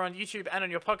over on YouTube and on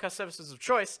your podcast services of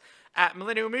choice at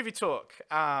Millennial Movie Talk,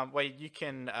 where you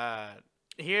can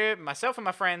hear myself and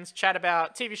my friends chat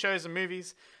about TV shows and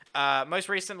movies. Most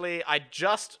recently,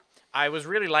 I was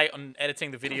really late on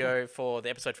editing the video for the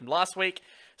episode from last week.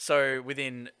 So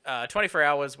within 24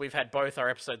 hours, we've had both our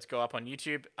episodes go up on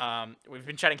YouTube. We've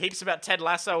been chatting heaps about Ted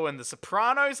Lasso and The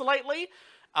Sopranos lately.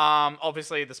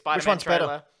 Obviously, the Spider-Man one's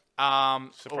better? trailer.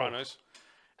 Sopranos.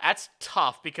 That's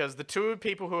tough because the two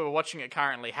people who are watching it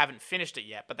currently haven't finished it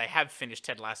yet, but they have finished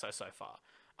Ted Lasso so far.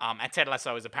 And Ted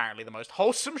Lasso is apparently the most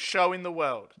wholesome show in the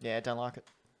world. Yeah, don't like it.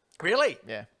 Really?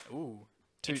 Yeah, Ooh.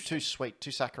 too sweet,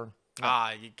 too saccharine.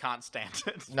 You can't stand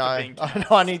it. for No, being-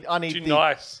 I need Too the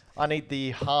nice. I need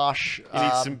the harsh You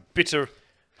need some bitter.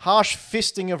 harsh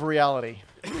fisting of reality.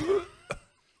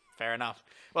 Fair enough.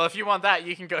 Well, if you want that,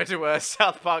 you can go to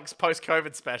South Park's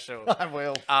post-COVID special. I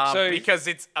will. Because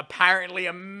it's apparently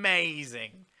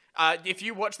amazing. If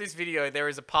you watch this video, there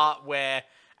is a part where...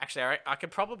 Actually, I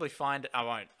could probably find it. I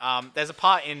won't. There's a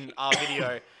part in our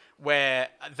video where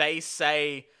they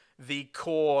say the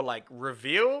core, like,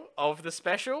 reveal of the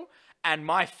special, and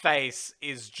my face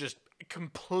is just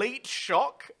complete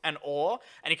shock and awe.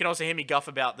 And you can also hear me guff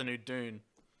about the new Dune.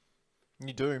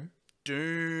 You Doom.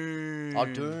 Dune. Oh,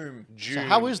 Doom. So June.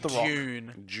 how is The Rock?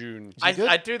 Dune. June. he good?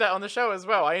 I do that on the show as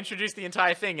well. I introduce the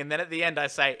entire thing, and then at the end I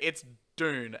say, it's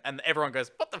Dune. And everyone goes,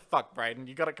 what the fuck, Brayden?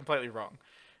 You got it completely wrong.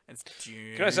 It's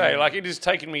Dune. Can I say, like, it has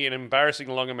taken me an embarrassing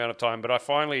long amount of time, but I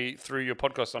finally threw your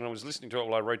podcast on and was listening to it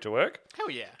while I rode to work. Hell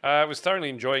yeah. I was thoroughly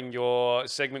enjoying your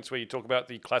segments where you talk about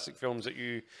the classic films that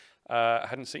you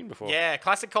hadn't seen before. Yeah,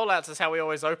 classic callouts is how we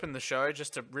always open the show,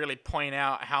 just to really point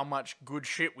out how much good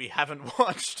shit we haven't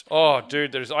watched. Oh,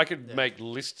 dude, I could make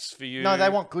lists for you. No, they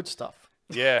want good stuff.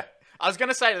 Yeah. I was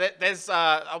gonna say that there's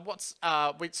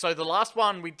so the last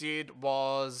one we did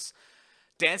was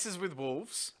Dances with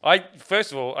Wolves.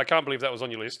 First of all, I can't believe that was on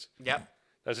your list. Yep.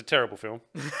 That's a terrible film.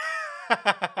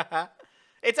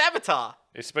 It's Avatar.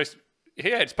 It's supposed to...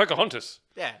 Yeah, it's Pocahontas.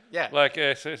 Yeah. Like,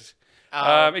 except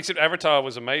Avatar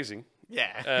was amazing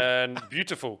Yeah. and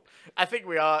beautiful. I think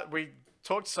we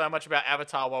talked so much about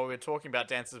Avatar while we were talking about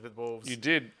Dances with Wolves You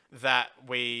did. that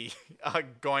we are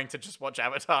going to just watch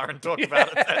Avatar and talk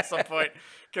about it at some point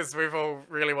because we've all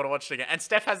really want to watch it again. And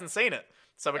Steph hasn't seen it,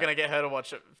 so we're going to get her to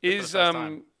watch it for the Is first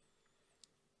time.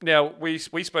 Now we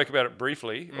spoke about it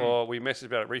briefly, or we messaged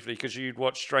about it briefly because you'd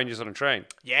watched Strangers on a Train.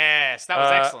 Yes, that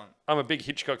was excellent. I'm a big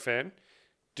Hitchcock fan.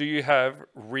 Do you have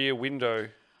Rear Window?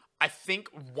 I think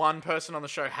one person on the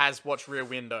show has watched Rear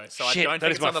Window, so I don't that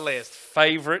think is it's my on the list.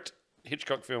 favorite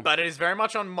Hitchcock film. But it is very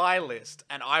much on my list,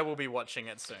 and I will be watching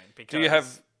it soon. Because Do you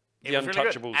have The it was really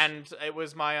good. Untouchables? And it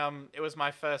was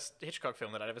my first Hitchcock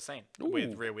film that I'd ever seen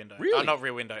with Rear Window. really? Not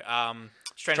Rear Window.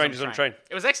 Strangers on a Train.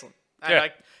 It was excellent. And Yeah.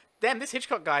 like, damn, this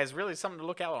Hitchcock guy is really something to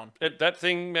look out on. That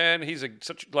thing, man, he's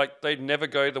they never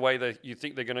go the way that you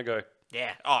think they're gonna go.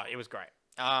 Yeah. Oh, it was great.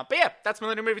 But yeah, that's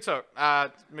Millennium Movie Talk,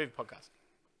 movie podcast.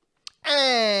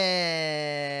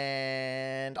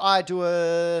 And I do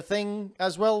a thing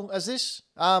as well as this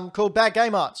called Bad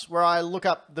Game Arts, where I look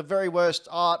up the very worst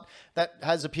art that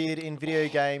has appeared in video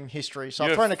game history. So I've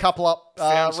You've thrown a couple up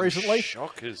Found some recently.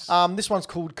 shockers. This one's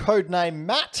called Codename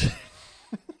Matt.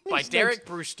 By Derek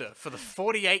Brewster for the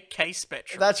 48K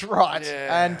Spectrum. That's right.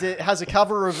 Yeah. And it has a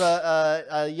cover of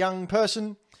a young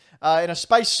person in a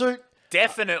spacesuit.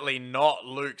 Definitely not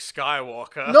Luke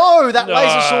Skywalker. No, that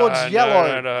laser sword's No,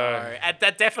 yellow. no.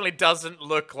 That definitely doesn't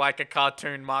look like a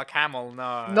cartoon Mark Hamill,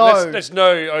 no. No. There's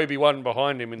no Obi-Wan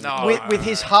behind him in No. the With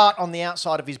his heart on the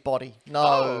outside of his body.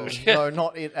 No, yeah. no,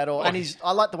 not it at all. And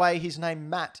I like the way his name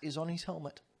Matt is on his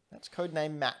helmet. That's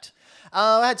codename Matt.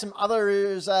 I had some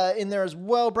others in there as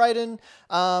well, Brayden.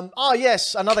 Oh,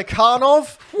 yes, another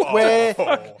Karnov, where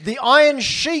the Iron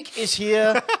Sheik is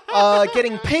here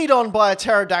getting peed on by a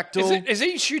pterodactyl. Is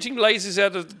he shooting lasers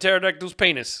out of the pterodactyl's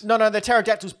penis? No, the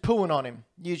pterodactyl's pooing on him.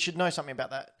 You should know something about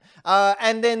that.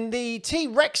 And then the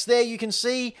T-Rex there, you can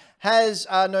see, has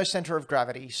no center of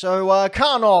gravity. So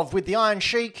Karnov with the Iron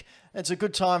Sheik, it's a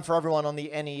good time for everyone on the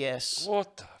NES.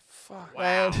 What the fuck?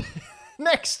 And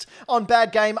next on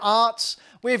Bad Game Arts,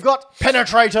 we've got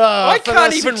Penetrator. I for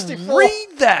can't the even 64. read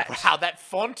that. Wow, that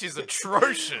font is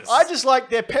atrocious. I just like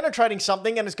they're penetrating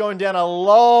something and it's going down a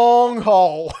long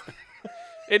hole.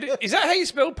 Is that how you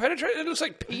spell penetrator? It looks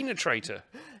like penetrator.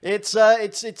 It's so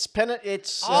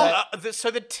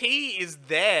the T is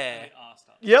there,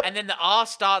 yep. and then the R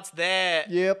starts there,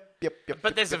 Yep.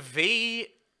 but there's a V.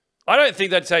 I don't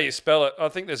think that's how you spell it. I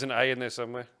think there's an A in there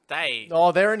somewhere.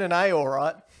 Oh, they're in an A, all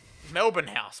right. Melbourne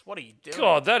House. What are you doing?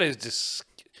 God, that is just...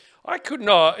 I could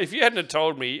not... If you hadn't have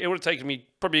told me, it would have taken me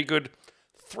probably a good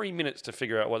 3 minutes to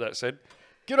figure out what that said.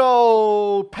 Good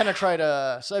old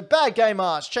Penetrator. So Bad Game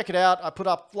Arts, check it out. I put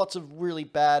up lots of really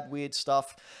bad, weird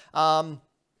stuff.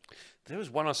 There was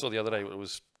one I saw the other day that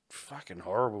was fucking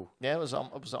horrible. Yeah, it was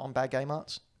on Bad Game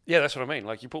Arts. Yeah, that's what I mean.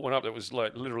 Like, you put one up that was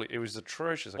like literally, it was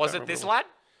atrocious. I Was can't it this remember lad?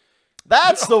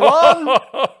 That's the one.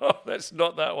 That's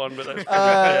not that one, but that's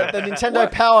pretty The Nintendo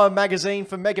Power magazine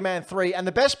for Mega Man 3. And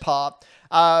the best part,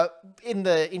 in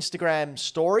the Instagram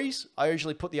stories, I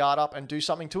usually put the art up and do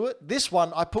something to it. This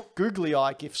one, I put googly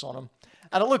eye GIFs on them.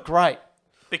 And it looked great.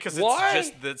 Because Why? it's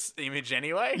just this image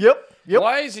anyway. Yep.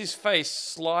 Why is his face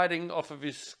sliding off of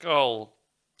his skull?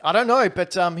 I don't know,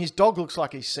 but his dog looks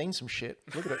like he's seen some shit.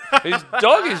 Look at it. His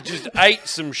dog has just ate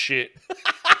some shit.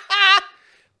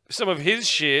 Some of his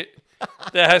shit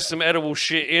that has some edible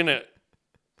shit in it.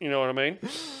 You know what I mean?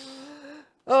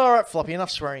 All right, Floppy, enough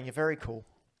swearing. You're very cool.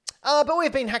 But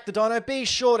we've been Hack the Dino. Be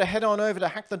sure to head on over to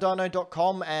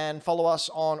hackthedino.com and follow us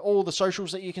on all the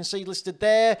socials that you can see listed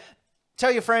there.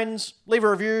 Tell your friends, leave a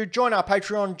review, join our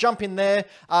Patreon, jump in there.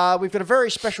 We've got a very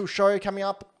special show coming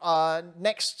up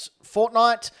next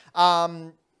fortnight,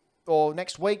 or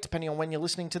next week, depending on when you're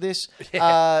listening to this. We've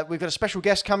got a special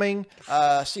guest coming.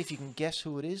 See if you can guess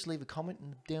who it is. Leave a comment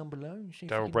down below.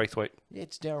 Daryl Braithwaite.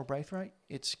 It's Daryl Braithwaite.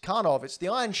 It's It's the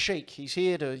Iron Sheik. He's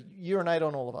here to urinate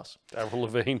on all of us. Daryl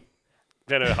Levine.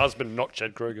 Then her husband, not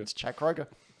Chad Kroger. It's Chad Kroger.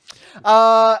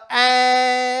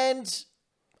 And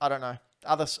I don't know.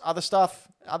 Other stuff,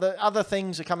 other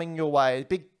things are coming your way.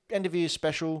 Big end of year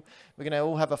special. We're gonna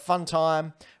all have a fun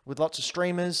time with lots of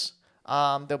streamers.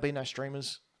 There'll be no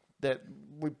streamers.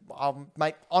 I'll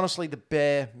make honestly the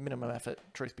bare minimum effort.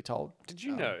 Truth be told. Did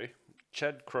you know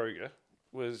Chad Kroger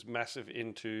was massive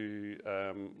into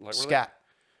like Scat.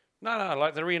 No,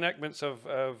 like the reenactments of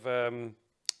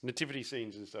nativity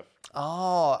scenes and stuff.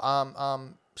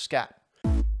 Oh, scat.